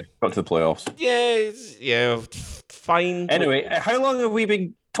 pretty good. Got to the playoffs. Yeah, fine. Anyway, how long have we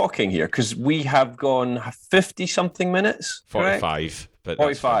been talking here? Because we have gone 50-something minutes. 45. But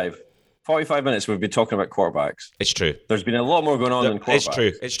 45. 45 minutes we've been talking about quarterbacks. It's true. There's been a lot more going on than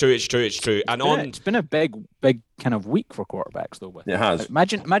quarterbacks. It's true. And it's been a big kind of week for quarterbacks, though. It has.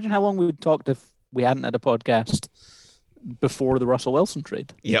 Imagine how long we would talked if we hadn't had a podcast before the Russell Wilson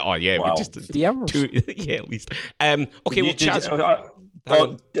trade. Yeah, Wow. we just 3 hours. at least. Okay, well, Chaz,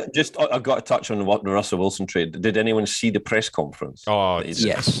 I've got to touch on what the Russell Wilson trade. Did anyone see the press conference? Oh, it's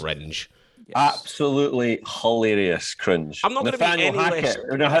Yes. cringe. Yes. Absolutely hilarious cringe. I'm not going to be any less.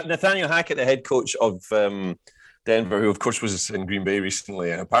 Nathaniel Hackett, the head coach of Denver, who of course was in Green Bay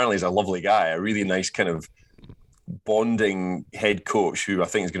recently, and apparently is a lovely guy, a really nice kind of bonding head coach who I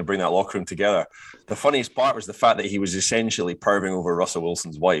think is going to bring that locker room together. The funniest part was the fact that he was essentially perving over Russell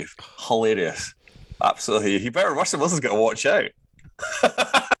Wilson's wife. Hilarious. Absolutely. Russell Wilson's got to watch out.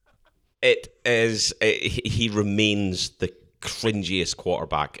 He remains the cringiest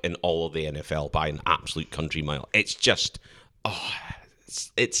quarterback in all of the NFL by an absolute country mile. It's just,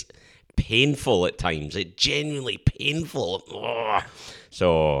 it's painful at times. It's genuinely painful.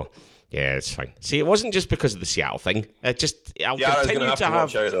 So, yeah, it's fine. See, it wasn't just because of the Seattle thing. I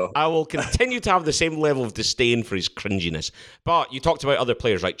will continue to have the same level of disdain for his cringiness. But you talked about other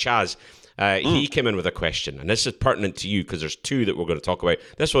players, right? Chaz, he came in with a question, and this is pertinent to you because there's two that we're going to talk about.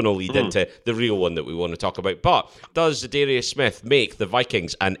 This one will lead into the real one that we want to talk about. But does Zadarius Smith make the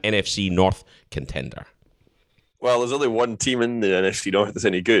Vikings an NFC North contender? Well, there's only one team in the NFC North that's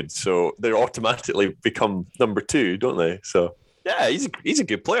any good, so they automatically become number 2, don't they? So, yeah, he's a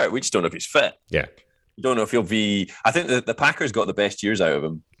good player. We just don't know if he's fit. Yeah. We don't know if he'll be... I think the Packers got the best years out of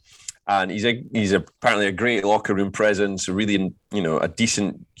him. And he's apparently a great locker room presence, really, a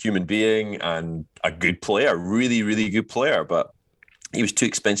decent human being and a good player, really, really good player. But he was too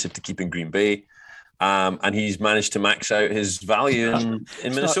expensive to keep in Green Bay. And he's managed to max out his value in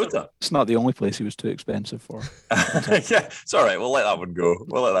Minnesota. It's not the only place he was too expensive for. Yeah, it's all right. We'll let that one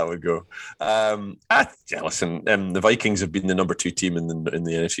go. Listen, the Vikings have been the number 2 team in the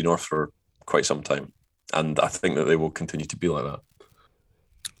NFC North for quite some time. And I think that they will continue to be like that.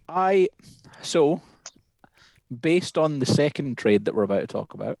 So, based on the second trade that we're about to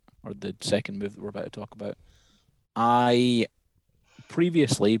talk about, or the second move that we're about to talk about, I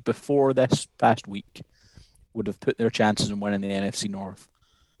previously, before this past week, would have put their chances in winning the NFC North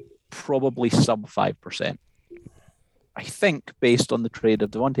probably sub 5%. I think, based on the trade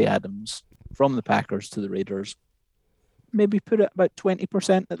of Davante Adams from the Packers to the Raiders, maybe put it about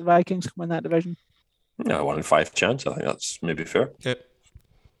 20% that the Vikings can win that division. Yeah, 1 in 5 chance. I think that's maybe fair. Yeah.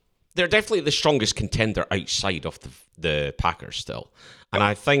 They're definitely the strongest contender outside of the Packers still. And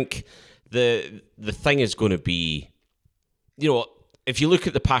I think the thing is going to be, if you look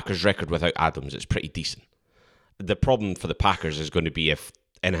at the Packers' record without Adams, it's pretty decent. The problem for the Packers is going to be if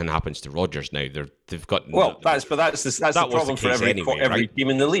anything happens to Rodgers now. They've got that's the problem for every team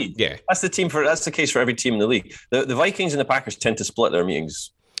in the league. Yeah, that's the case for every team in the league. The Vikings and the Packers tend to split their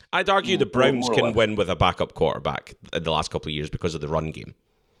meetings. I'd argue the Browns can win with a backup quarterback in the last couple of years because of the run game.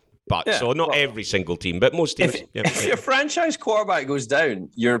 But so not every single team, but most teams. If your franchise quarterback goes down,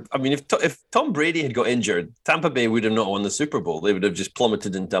 if Tom Brady had got injured, Tampa Bay would have not won the Super Bowl. They would have just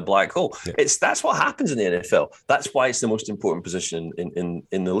plummeted into a black hole. Yeah. That's what happens in the NFL. That's why it's the most important position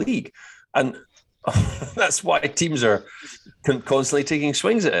in the league, and that's why teams are constantly taking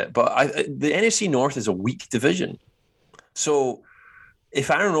swings at it. But the NFC North is a weak division, so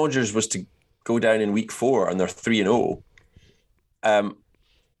if Aaron Rodgers was to go down in Week 4 and they're 3-0,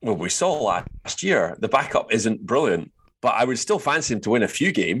 well, we saw last year, the backup isn't brilliant, but I would still fancy him to win a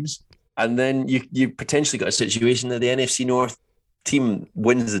few games. And then you potentially got a situation that the NFC North team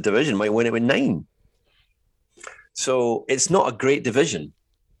wins the division, might win it with 9. So it's not a great division.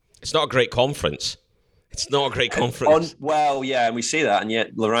 It's not a great conference. Well, yeah, and we say that, and yet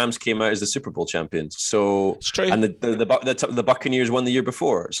the Rams came out as the Super Bowl champions. So it's true. And the Buccaneers won the year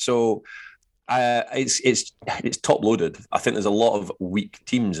before. So it's top loaded. I think there's a lot of weak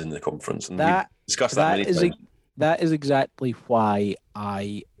teams in the conference, and we've discussed that many times. That is exactly why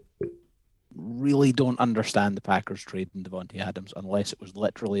I really don't understand the Packers trading Davante Adams unless it was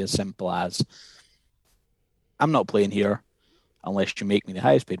literally as simple as I'm not playing here unless you make me the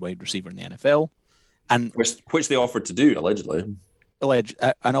highest paid wide receiver in the NFL. And which they offered to do, allegedly.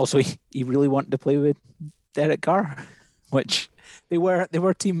 And also he really wanted to play with Derek Carr, which they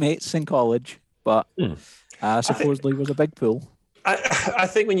were teammates in college, but supposedly was a big pool. I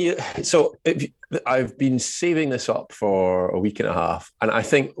think I've been saving this up for a week and a half, and I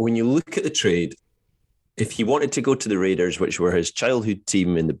think when you look at the trade, if he wanted to go to the Raiders, which were his childhood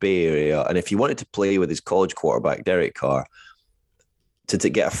team in the Bay Area, and if he wanted to play with his college quarterback Derek Carr, to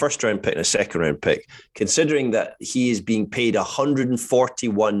get a first round pick and a second round pick, considering that he is being paid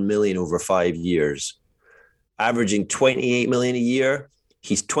 141 million over 5 years, averaging 28 million a year.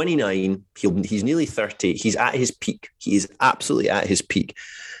 He's 29. He's nearly 30. He's at his peak. He is absolutely at his peak.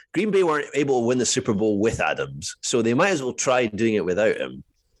 Green Bay weren't able to win the Super Bowl with Adams, so they might as well try doing it without him.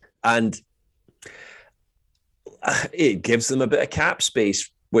 And it gives them a bit of cap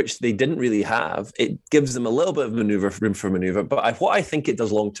space, which they didn't really have. It gives them a little bit of room for maneuver. But what I think it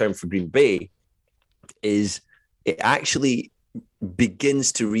does long term for Green Bay is it actually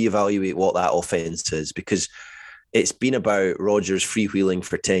begins to reevaluate what that offense is, because it's been about Rodgers freewheeling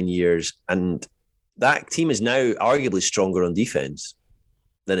for 10 years, and that team is now arguably stronger on defense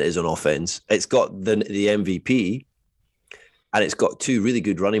than it is on offense. It's got the MVP, and it's got two really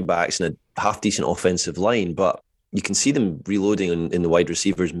good running backs and a half-decent offensive line, but you can see them reloading in the wide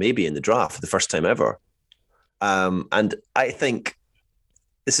receivers maybe in the draft for the first time ever. And I think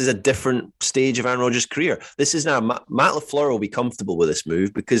this is a different stage of Aaron Rodgers' career. This is now, Matt LaFleur will be comfortable with this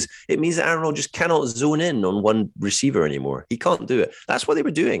move because it means that Aaron Rodgers cannot zone in on one receiver anymore. He can't do it. That's what they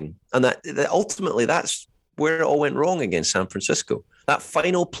were doing. And that ultimately, that's where it all went wrong against San Francisco. That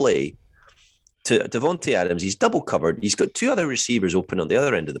final play to Davante Adams, he's double covered. He's got two other receivers open on the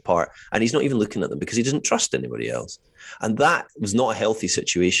other end of the park, and he's not even looking at them because he doesn't trust anybody else. And that was not a healthy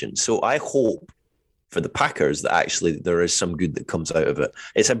situation. So I hope for the Packers that actually there is some good that comes out of it.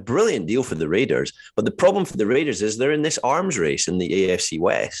 It's a brilliant deal for the Raiders, but the problem for the Raiders is they're in this arms race in the AFC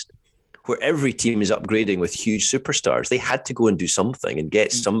West where every team is upgrading with huge superstars. They had to go and do something and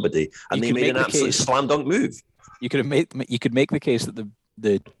get somebody, and they made an absolute slam dunk move. You could make the case that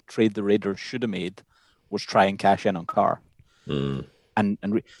the trade the Raiders should have made was try and cash in on Carr. Mm.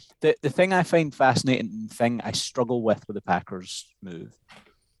 And the thing I find fascinating, the thing I struggle with the Packers move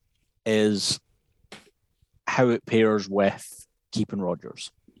is how it pairs with keeping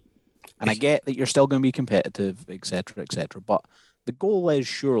Rodgers. And I get that you're still going to be competitive, et cetera, but the goal is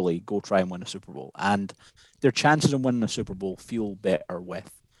surely go try and win a Super Bowl. And their chances of winning a Super Bowl feel better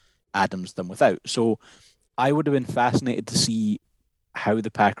with Adams than without. So I would have been fascinated to see how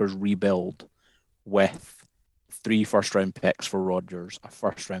the Packers rebuild with 3 first-round picks for Rodgers, a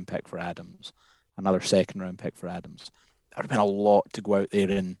first-round pick for Adams, another second-round pick for Adams. That would have been a lot to go out there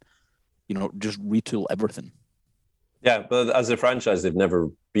and, just retool everything. Yeah, but as a franchise, they've never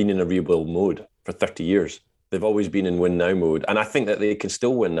been in a rebuild mode for 30 years. They've always been in win now mode. And I think that they can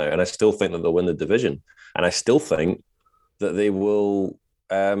still win now. And I still think that they'll win the division. And I still think that they will,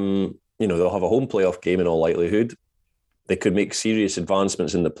 they'll have a home playoff game in all likelihood. They could make serious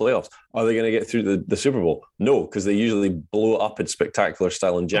advancements in the playoffs. Are they going to get through the Super Bowl? No, because they usually blow it up in spectacular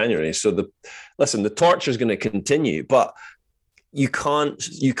style in January. So the torture is going to continue. But you can't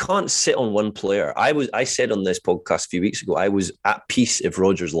sit on one player. I said on this podcast a few weeks ago, I was at peace if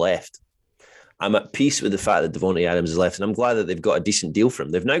Rodgers left. I'm at peace with the fact that Davante Adams has left, and I'm glad that they've got a decent deal for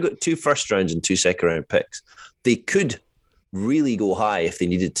him. They've now got 2 first rounds and 2 second round picks. They could really go high if they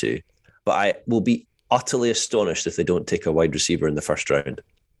needed to, but I will be utterly astonished if they don't take a wide receiver in the first round.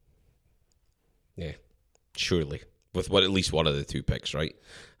 Yeah, surely. With at least one of the 2 picks, right?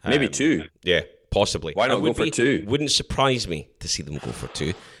 Maybe 2. Yeah, possibly. Why not go for 2? Wouldn't surprise me to see them go for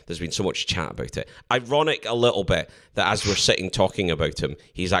 2. There's been so much chat about it. Ironic a little bit that as we're sitting talking about him,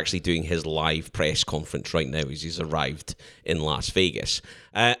 he's actually doing his live press conference right now as he's arrived in Las Vegas.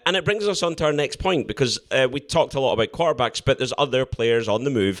 And it brings us on to our next point, because we talked a lot about quarterbacks, but there's other players on the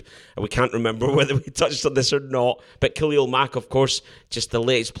move. And we can't remember whether we touched on this or not. But Khalil Mack, of course, just the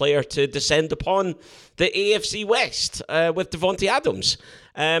latest player to descend upon the AFC West with Davante Adams.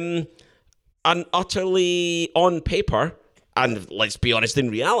 And utterly on paper, and let's be honest, in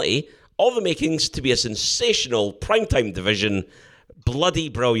reality, all the makings to be a sensational primetime division, bloody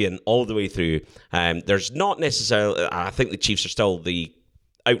brilliant all the way through. There's not necessarily, I think the Chiefs are still the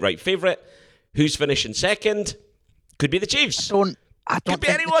outright favourite. Who's finishing second? Could be the Chiefs. I don't Could be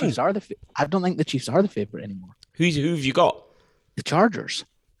think anyone. The Chiefs are I don't think the Chiefs are the favourite anymore. Who have you got? The Chargers.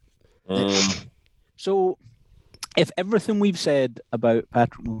 So, if everything we've said about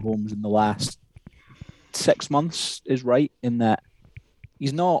Patrick Mahomes in the last 6 months is right, in that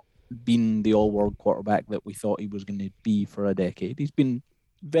he's not been the all-world quarterback that we thought he was going to be for a decade. He's been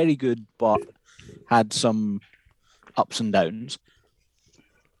very good, but had some ups and downs.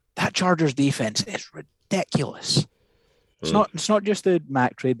 That Chargers defense is ridiculous. It's not just the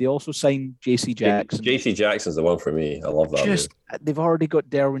Mac trade. They also signed J.C. Jackson. J.C. Jackson's the one for me. I love that. They've already got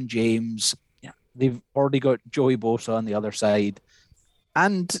Derwin James. Yeah, they've already got Joey Bosa on the other side.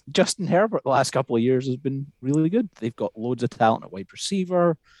 And Justin Herbert the last couple of years has been really good. They've got loads of talent at wide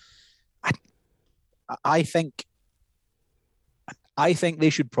receiver. I think I think they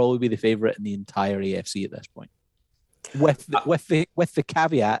should probably be the favourite in the entire AFC at this point. With the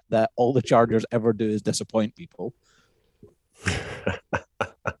caveat that all the Chargers ever do is disappoint people.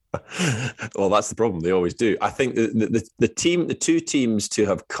 Well, that's the problem. They always do. I think the two teams to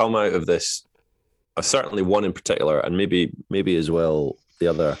have come out of this, certainly one in particular, and maybe as well the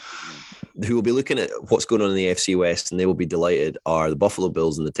other, who will be looking at what's going on in the AFC West and they will be delighted, are the Buffalo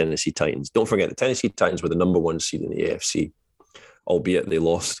Bills and the Tennessee Titans. Don't forget, the Tennessee Titans were the number one seed in the AFC, albeit they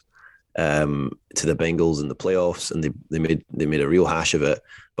lost to the Bengals in the playoffs, and they made a real hash of it.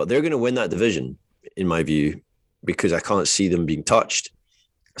 But they're going to win that division, in my view, because I can't see them being touched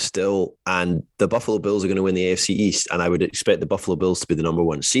still. And the Buffalo Bills are going to win the AFC East, and I would expect the Buffalo Bills to be the number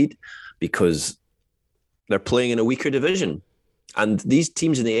one seed because they're playing in a weaker division. And these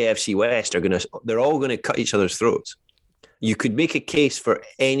teams in the AFC West they're all going to cut each other's throats. You could make a case for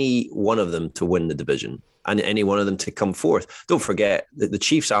any one of them to win the division and any one of them to come forth. Don't forget that the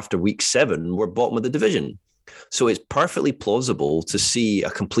Chiefs, after week 7, were bottom of the division. So it's perfectly plausible to see a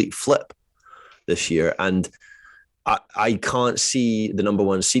complete flip this year. And I can't see the number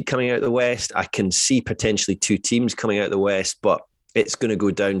one seed coming out of the West. I can see potentially 2 teams coming out of the West, but it's going to go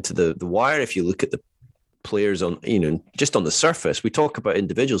down to the wire. If you look at the players on, just on the surface, we talk about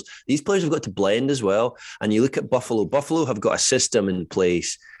individuals. These players have got to blend as well. And you look at Buffalo. Buffalo have got a system in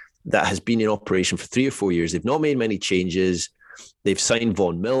place that has been in operation for 3 or 4 years. They've not made many changes. They've signed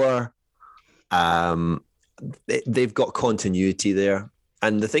Von Miller. They've got continuity there.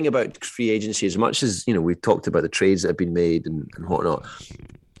 And the thing about free agency, as much as, we've talked about the trades that have been made and whatnot,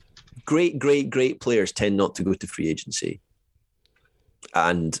 great players tend not to go to free agency.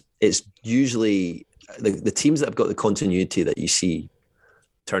 And it's usually the teams that have got the continuity that you see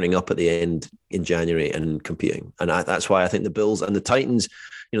turning up at the end in January and competing. And that's why I think the Bills and the Titans,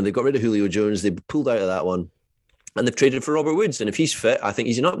 they got rid of Julio Jones. They pulled out of that one and they've traded for Robert Woods. And if he's fit, I think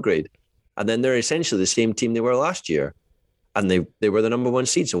he's an upgrade. And then they're essentially the same team they were last year. And they were the number one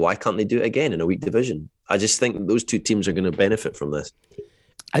seed. So why can't they do it again in a weak division? I just think those 2 teams are going to benefit from this.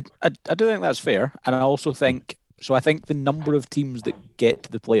 I do think that's fair. And I also think, I think the number of teams that get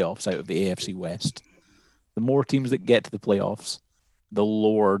to the playoffs out of the AFC West, the more teams that get to the playoffs, the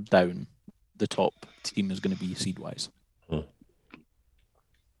lower down the top team is going to be seed-wise.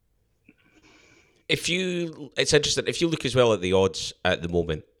 It's interesting, if you look as well at the odds at the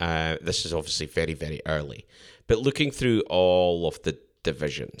moment, this is obviously very, very early, but looking through all of the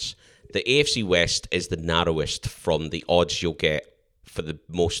divisions, the AFC West is the narrowest from the odds you'll get for the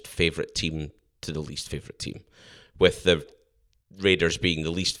most favourite team to the least favourite team, with the Raiders being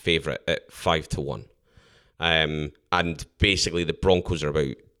the least favourite at 5-1. And basically the Broncos are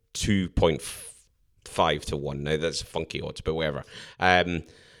about 2.5 to 1. Now that's funky odds, but whatever.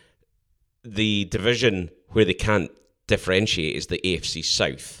 The division where they can't differentiate is the AFC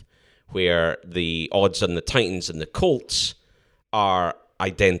South, where the odds on the Titans and the Colts are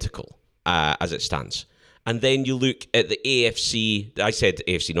identical as it stands. And then you look at the AFC, I said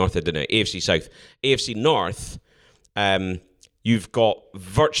AFC North, I didn't know, AFC South. AFC North, you've got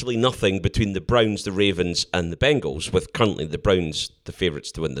virtually nothing between the Browns, the Ravens, and the Bengals, with currently the Browns the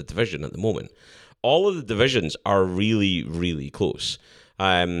favourites to win the division at the moment. All of the divisions are really, really close.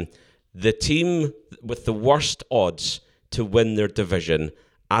 The team with the worst odds to win their division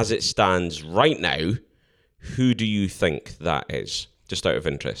as it stands right now, who do you think that is? Just out of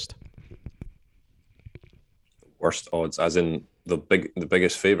interest. Worst odds, as in the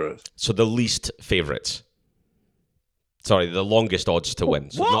biggest favourites? So the least favourites. Sorry, the longest odds to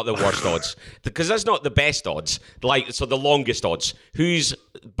win. So not the worst odds. Because that's not the best odds. So the longest odds. Who's,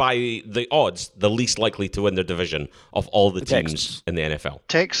 by the odds, the least likely to win their division of all the teams Texans in the NFL?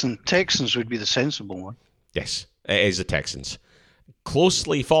 Texans would be the sensible one. Yes, it is the Texans.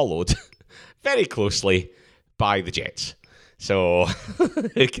 Closely followed, very closely, by the Jets. So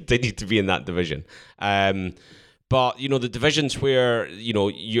they continue to be in that division. But, the divisions where,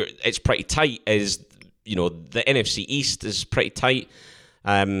 it's pretty tight is... the NFC East is pretty tight.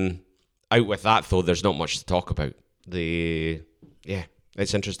 Out with that, though, there's not much to talk about. It's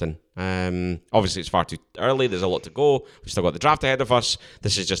interesting. Obviously, it's far too early. There's a lot to go. We've still got the draft ahead of us.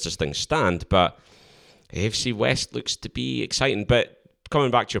 This is just as things stand. But AFC West looks to be exciting. But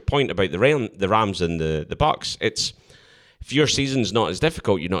coming back to your point about the Rams and the Bucks, it's if your season's not as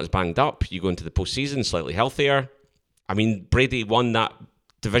difficult, you're not as banged up, you go into the postseason slightly healthier. I mean, Brady won that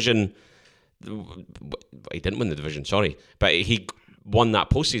division. He didn't win the division, sorry, but he won that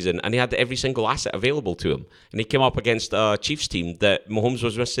postseason and he had every single asset available to him. And he came up against a Chiefs team that Mahomes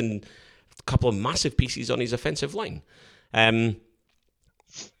was missing a couple of massive pieces on his offensive line. You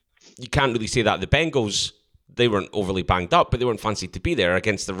can't really say that. The Bengals, they weren't overly banged up, but they weren't fancied to be there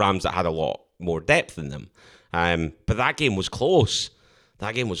against the Rams that had a lot more depth in them. But that game was close.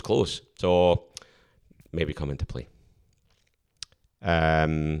 So maybe come into play.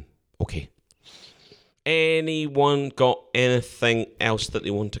 Okay. Anyone got anything else that they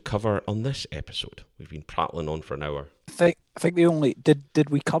want to cover on this episode? We've been prattling on for an hour. I think the only did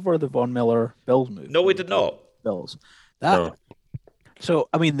we cover the Von Miller Bills move? No, we did not. Bills. No. So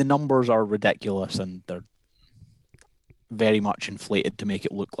I mean the numbers are ridiculous and they're very much inflated to make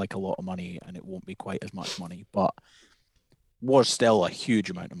it look like a lot of money, and it won't be quite as much money, but was still a huge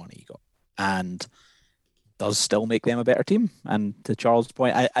amount of money he got, and does still make them a better team. And to Charles'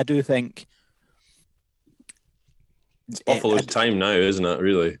 point, I do think it's Buffalo's time now, isn't it?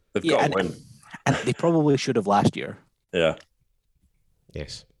 Really, they've got to win, and they probably should have last year. Yeah.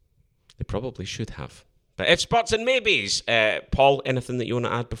 Yes, they probably should have. But if spots and maybes, Paul, anything that you want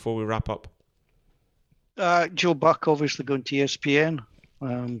to add before we wrap up? Joe Buck obviously going to ESPN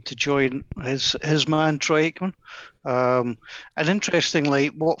to join his man Troy Aikman. And interestingly,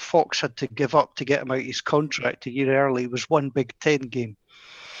 what Fox had to give up to get him out his contract a year early was one Big Ten game.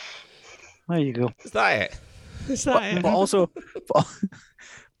 There you go. Is that it? But also,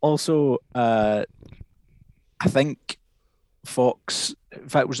 I think Fox. In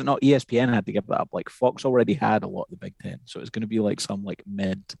fact, was it not ESPN had to give that up? Like Fox already had a lot of the Big Ten, so it's going to be like some like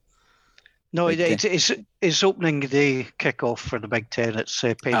mid. No, it's opening day kickoff for the Big Ten. It's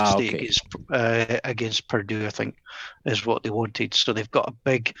Penn State against Purdue, I think, is what they wanted. So they've got a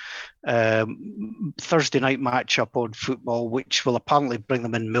big Thursday night matchup on football, which will apparently bring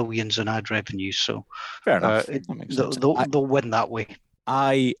them in millions in ad revenue. So fair enough. They'll win that way.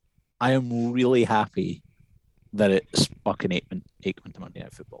 I am really happy that it's Buck and Aikman to Monday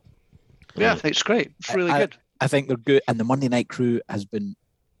Night Football. Yeah, it's great. It's really good. I think they're good, and the Monday Night Crew has been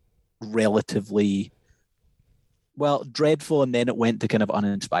relatively dreadful, and then it went to kind of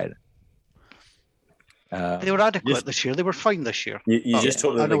uninspiring. They were adequate this year. They were fine this year. You just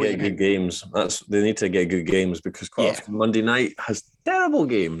hope that they get good games. They need to get good games because quite often Monday night has terrible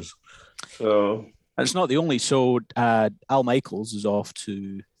games. So it's not the only. So Al Michaels is off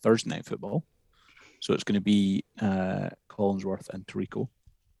to Thursday Night Football, so it's going to be Collinsworth and Tirico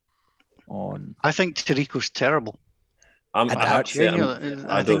on. I think Tirico's terrible. I don't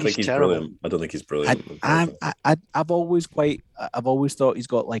think he's brilliant. I don't think he's brilliant. I've always thought he's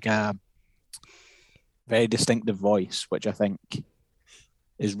got like a very distinctive voice, which I think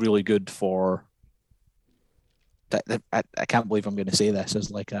is really good for. I can't believe I'm going to say this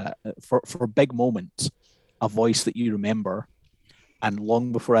as like for big moments, a voice that you remember. And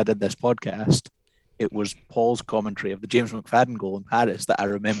long before I did this podcast, it was Paul's commentary of the James McFadden goal in Paris that I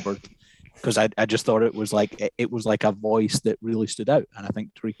remembered. Because I just thought it was like a voice that really stood out, and I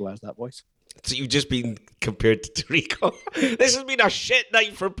think Tirico has that voice. So you've just been compared to Tirico. This has been a shit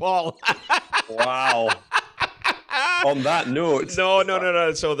night for Paul. Wow. On that note,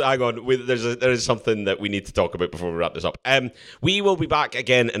 no. So hang on, there is something that we need to talk about before we wrap this up. We will be back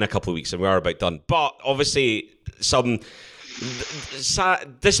again in a couple of weeks, and we are about done. But obviously, some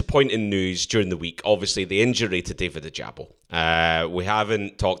disappointing news during the week. Obviously, the injury to David Ojabo. We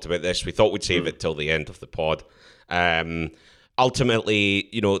haven't talked about this. We thought we'd save it till the end of the pod. Ultimately,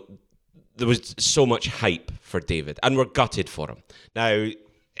 there was so much hype for David, and we're gutted for him. Now,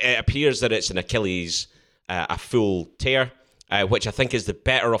 it appears that it's an Achilles, a full tear, which I think is the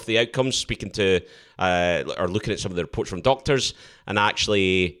better of the outcomes. Speaking to or looking at some of the reports from doctors, and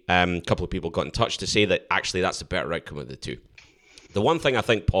actually a couple of people got in touch to say that actually that's the better outcome of the two. The one thing I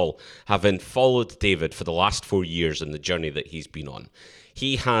think, Paul, having followed David for the last 4 years in the journey that he's been on,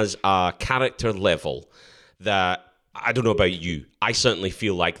 he has a character level that, I don't know about you, I certainly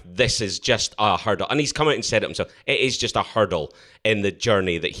feel like this is just a hurdle. And he's come out and said it himself. It is just a hurdle in the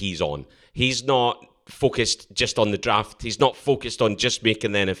journey that he's on. He's not focused just on the draft. He's not focused on just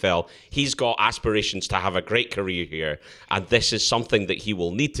making the NFL. He's got aspirations to have a great career here. And this is something that he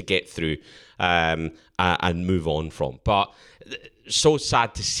will need to get through and move on from. But so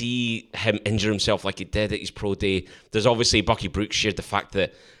sad to see him injure himself like he did at his pro day. There's obviously Bucky Brooks shared the fact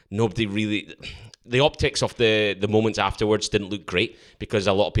that nobody really... The optics of the moments afterwards didn't look great because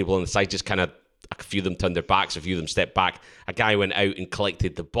a lot of people on the side just kind of, a few of them turned their backs, a few of them stepped back. A guy went out and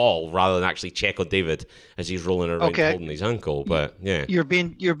collected the ball rather than actually check on David as he's rolling around holding his ankle. But yeah, you're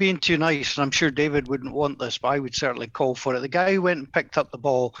being too nice, and I'm sure David wouldn't want this, but I would certainly call for it. The guy who went and picked up the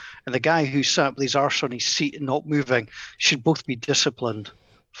ball and the guy who sat with his arse on his seat and not moving should both be disciplined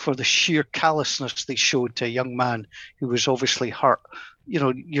for the sheer callousness they showed to a young man who was obviously hurt.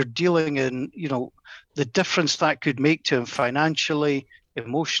 You're dealing in, the difference that could make to him financially,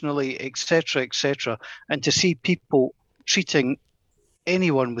 emotionally, etc., and to see people treating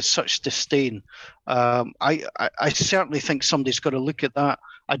anyone with such disdain, I certainly think somebody's got to look at that.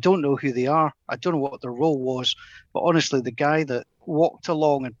 I don't know who they are. I don't know what their role was, but honestly, the guy that walked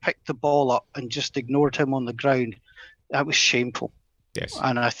along and picked the ball up and just ignored him on the ground, that was shameful. Yes.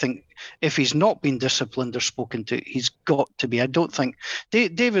 And I think if he's not been disciplined or spoken to, he's got to be. I don't think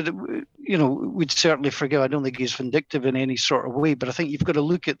David, would certainly forgive. I don't think he's vindictive in any sort of way, but I think you've got to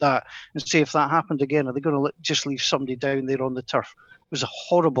look at that and say, if that happened again, are they going to just leave somebody down there on the turf? It was a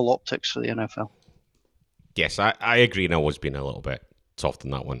horrible optics for the NFL. Yes, I agree, and I was being a little bit soft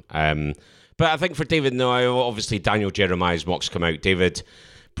on that one. But I think for David, no, obviously Daniel Jeremiah's mock's come out. David,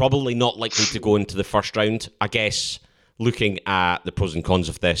 probably not likely to go into the first round. I guess looking at the pros and cons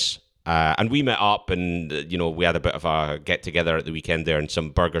of this, and we met up and, we had a bit of a get-together at the weekend there and some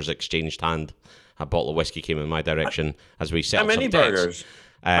burgers exchanged hand. A bottle of whiskey came in my direction as we set up some How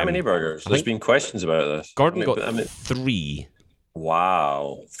many burgers? There's been questions about this. Gordon got 3.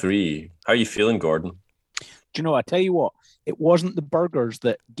 Wow, 3. How are you feeling, Gordon? Do you know, I tell you what, it wasn't the burgers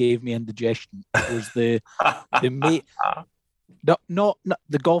that gave me indigestion. It was the mate. No,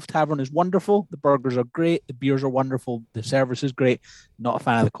 the golf tavern is wonderful. The burgers are great. The beers are wonderful. The service is great. Not a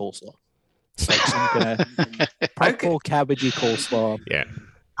fan of the coleslaw. It's like some kind of purple cabbagey coleslaw. Yeah.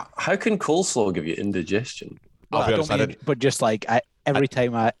 How can coleslaw give you indigestion? I'll be honest, I didn't. But just like every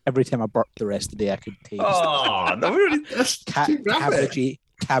time I burp the rest of the day, I could taste. Oh, no, that's too rapid.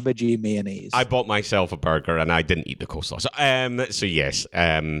 Cabbagey mayonnaise. I bought myself a burger and I didn't eat the coleslaw. So yes,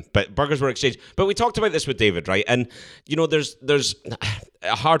 but burgers were exchanged. But we talked about this with David, right? And there's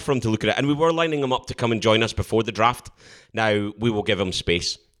hard for him to look at it. And we were lining him up to come and join us before the draft. Now we will give him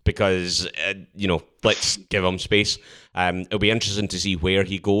space because let's give him space. It'll be interesting to see where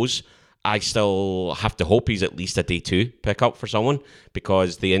he goes. I still have to hope he's at least a day 2 pickup for someone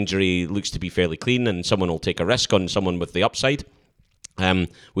because the injury looks to be fairly clean and someone will take a risk on someone with the upside.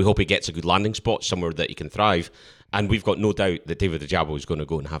 We hope he gets a good landing spot somewhere that he can thrive. And we've got no doubt that David Ojabo is going to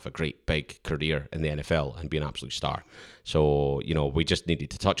go and have a great big career in the NFL and be an absolute star. So, we just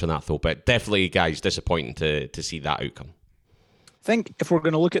needed to touch on that though. But definitely, guys, disappointing to see that outcome. I think if we're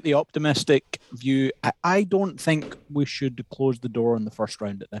going to look at the optimistic view, I don't think we should close the door on the first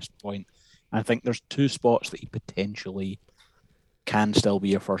round at this point. I think there's 2 spots that he potentially can still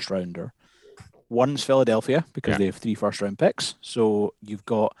be a first rounder. One's Philadelphia because they have 3 first-round picks. So you've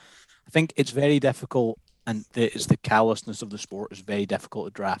got, I think it's very difficult, and it's the callousness of the sport. It's very difficult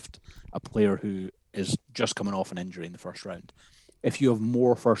to draft a player who is just coming off an injury in the first round. If you have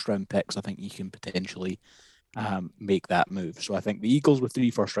more first-round picks, I think you can potentially make that move. So I think the Eagles with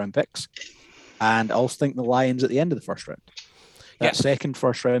 3 first-round picks, and I also think the Lions at the end of the first round. That second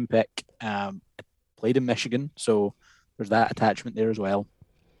first-round pick played in Michigan, so there's that attachment there as well.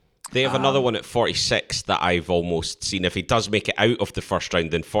 They have another one at 46 that I've almost seen. If he does make it out of the first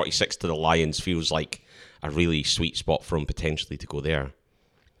round, then 46 to the Lions feels like a really sweet spot for him potentially to go there.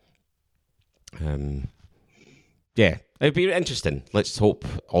 It'd be interesting. Let's hope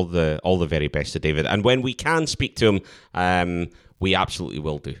all the very best to David. And when we can speak to him, we absolutely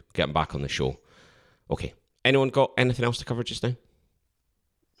will do. Get him back on the show. Okay. Anyone got anything else to cover just now?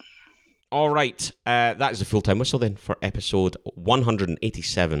 All right, that is the full-time whistle then for episode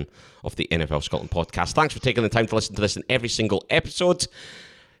 187 of the NFL Scotland podcast. Thanks for taking the time to listen to this in every single episode.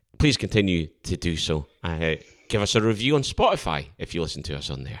 Please continue to do so. Give us a review on Spotify if you listen to us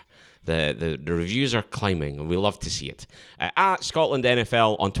on there. The reviews are climbing and we love to see it. At Scotland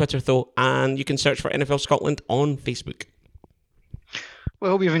NFL on Twitter though, and you can search for NFL Scotland on Facebook. We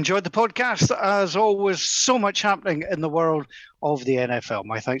hope you've enjoyed the podcast. As always, so much happening in the world of the NFL.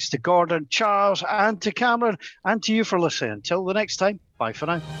 My thanks to Gordon, Charles, and to Cameron, and to you for listening. Until the next time, bye for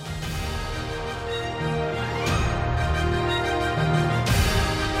now.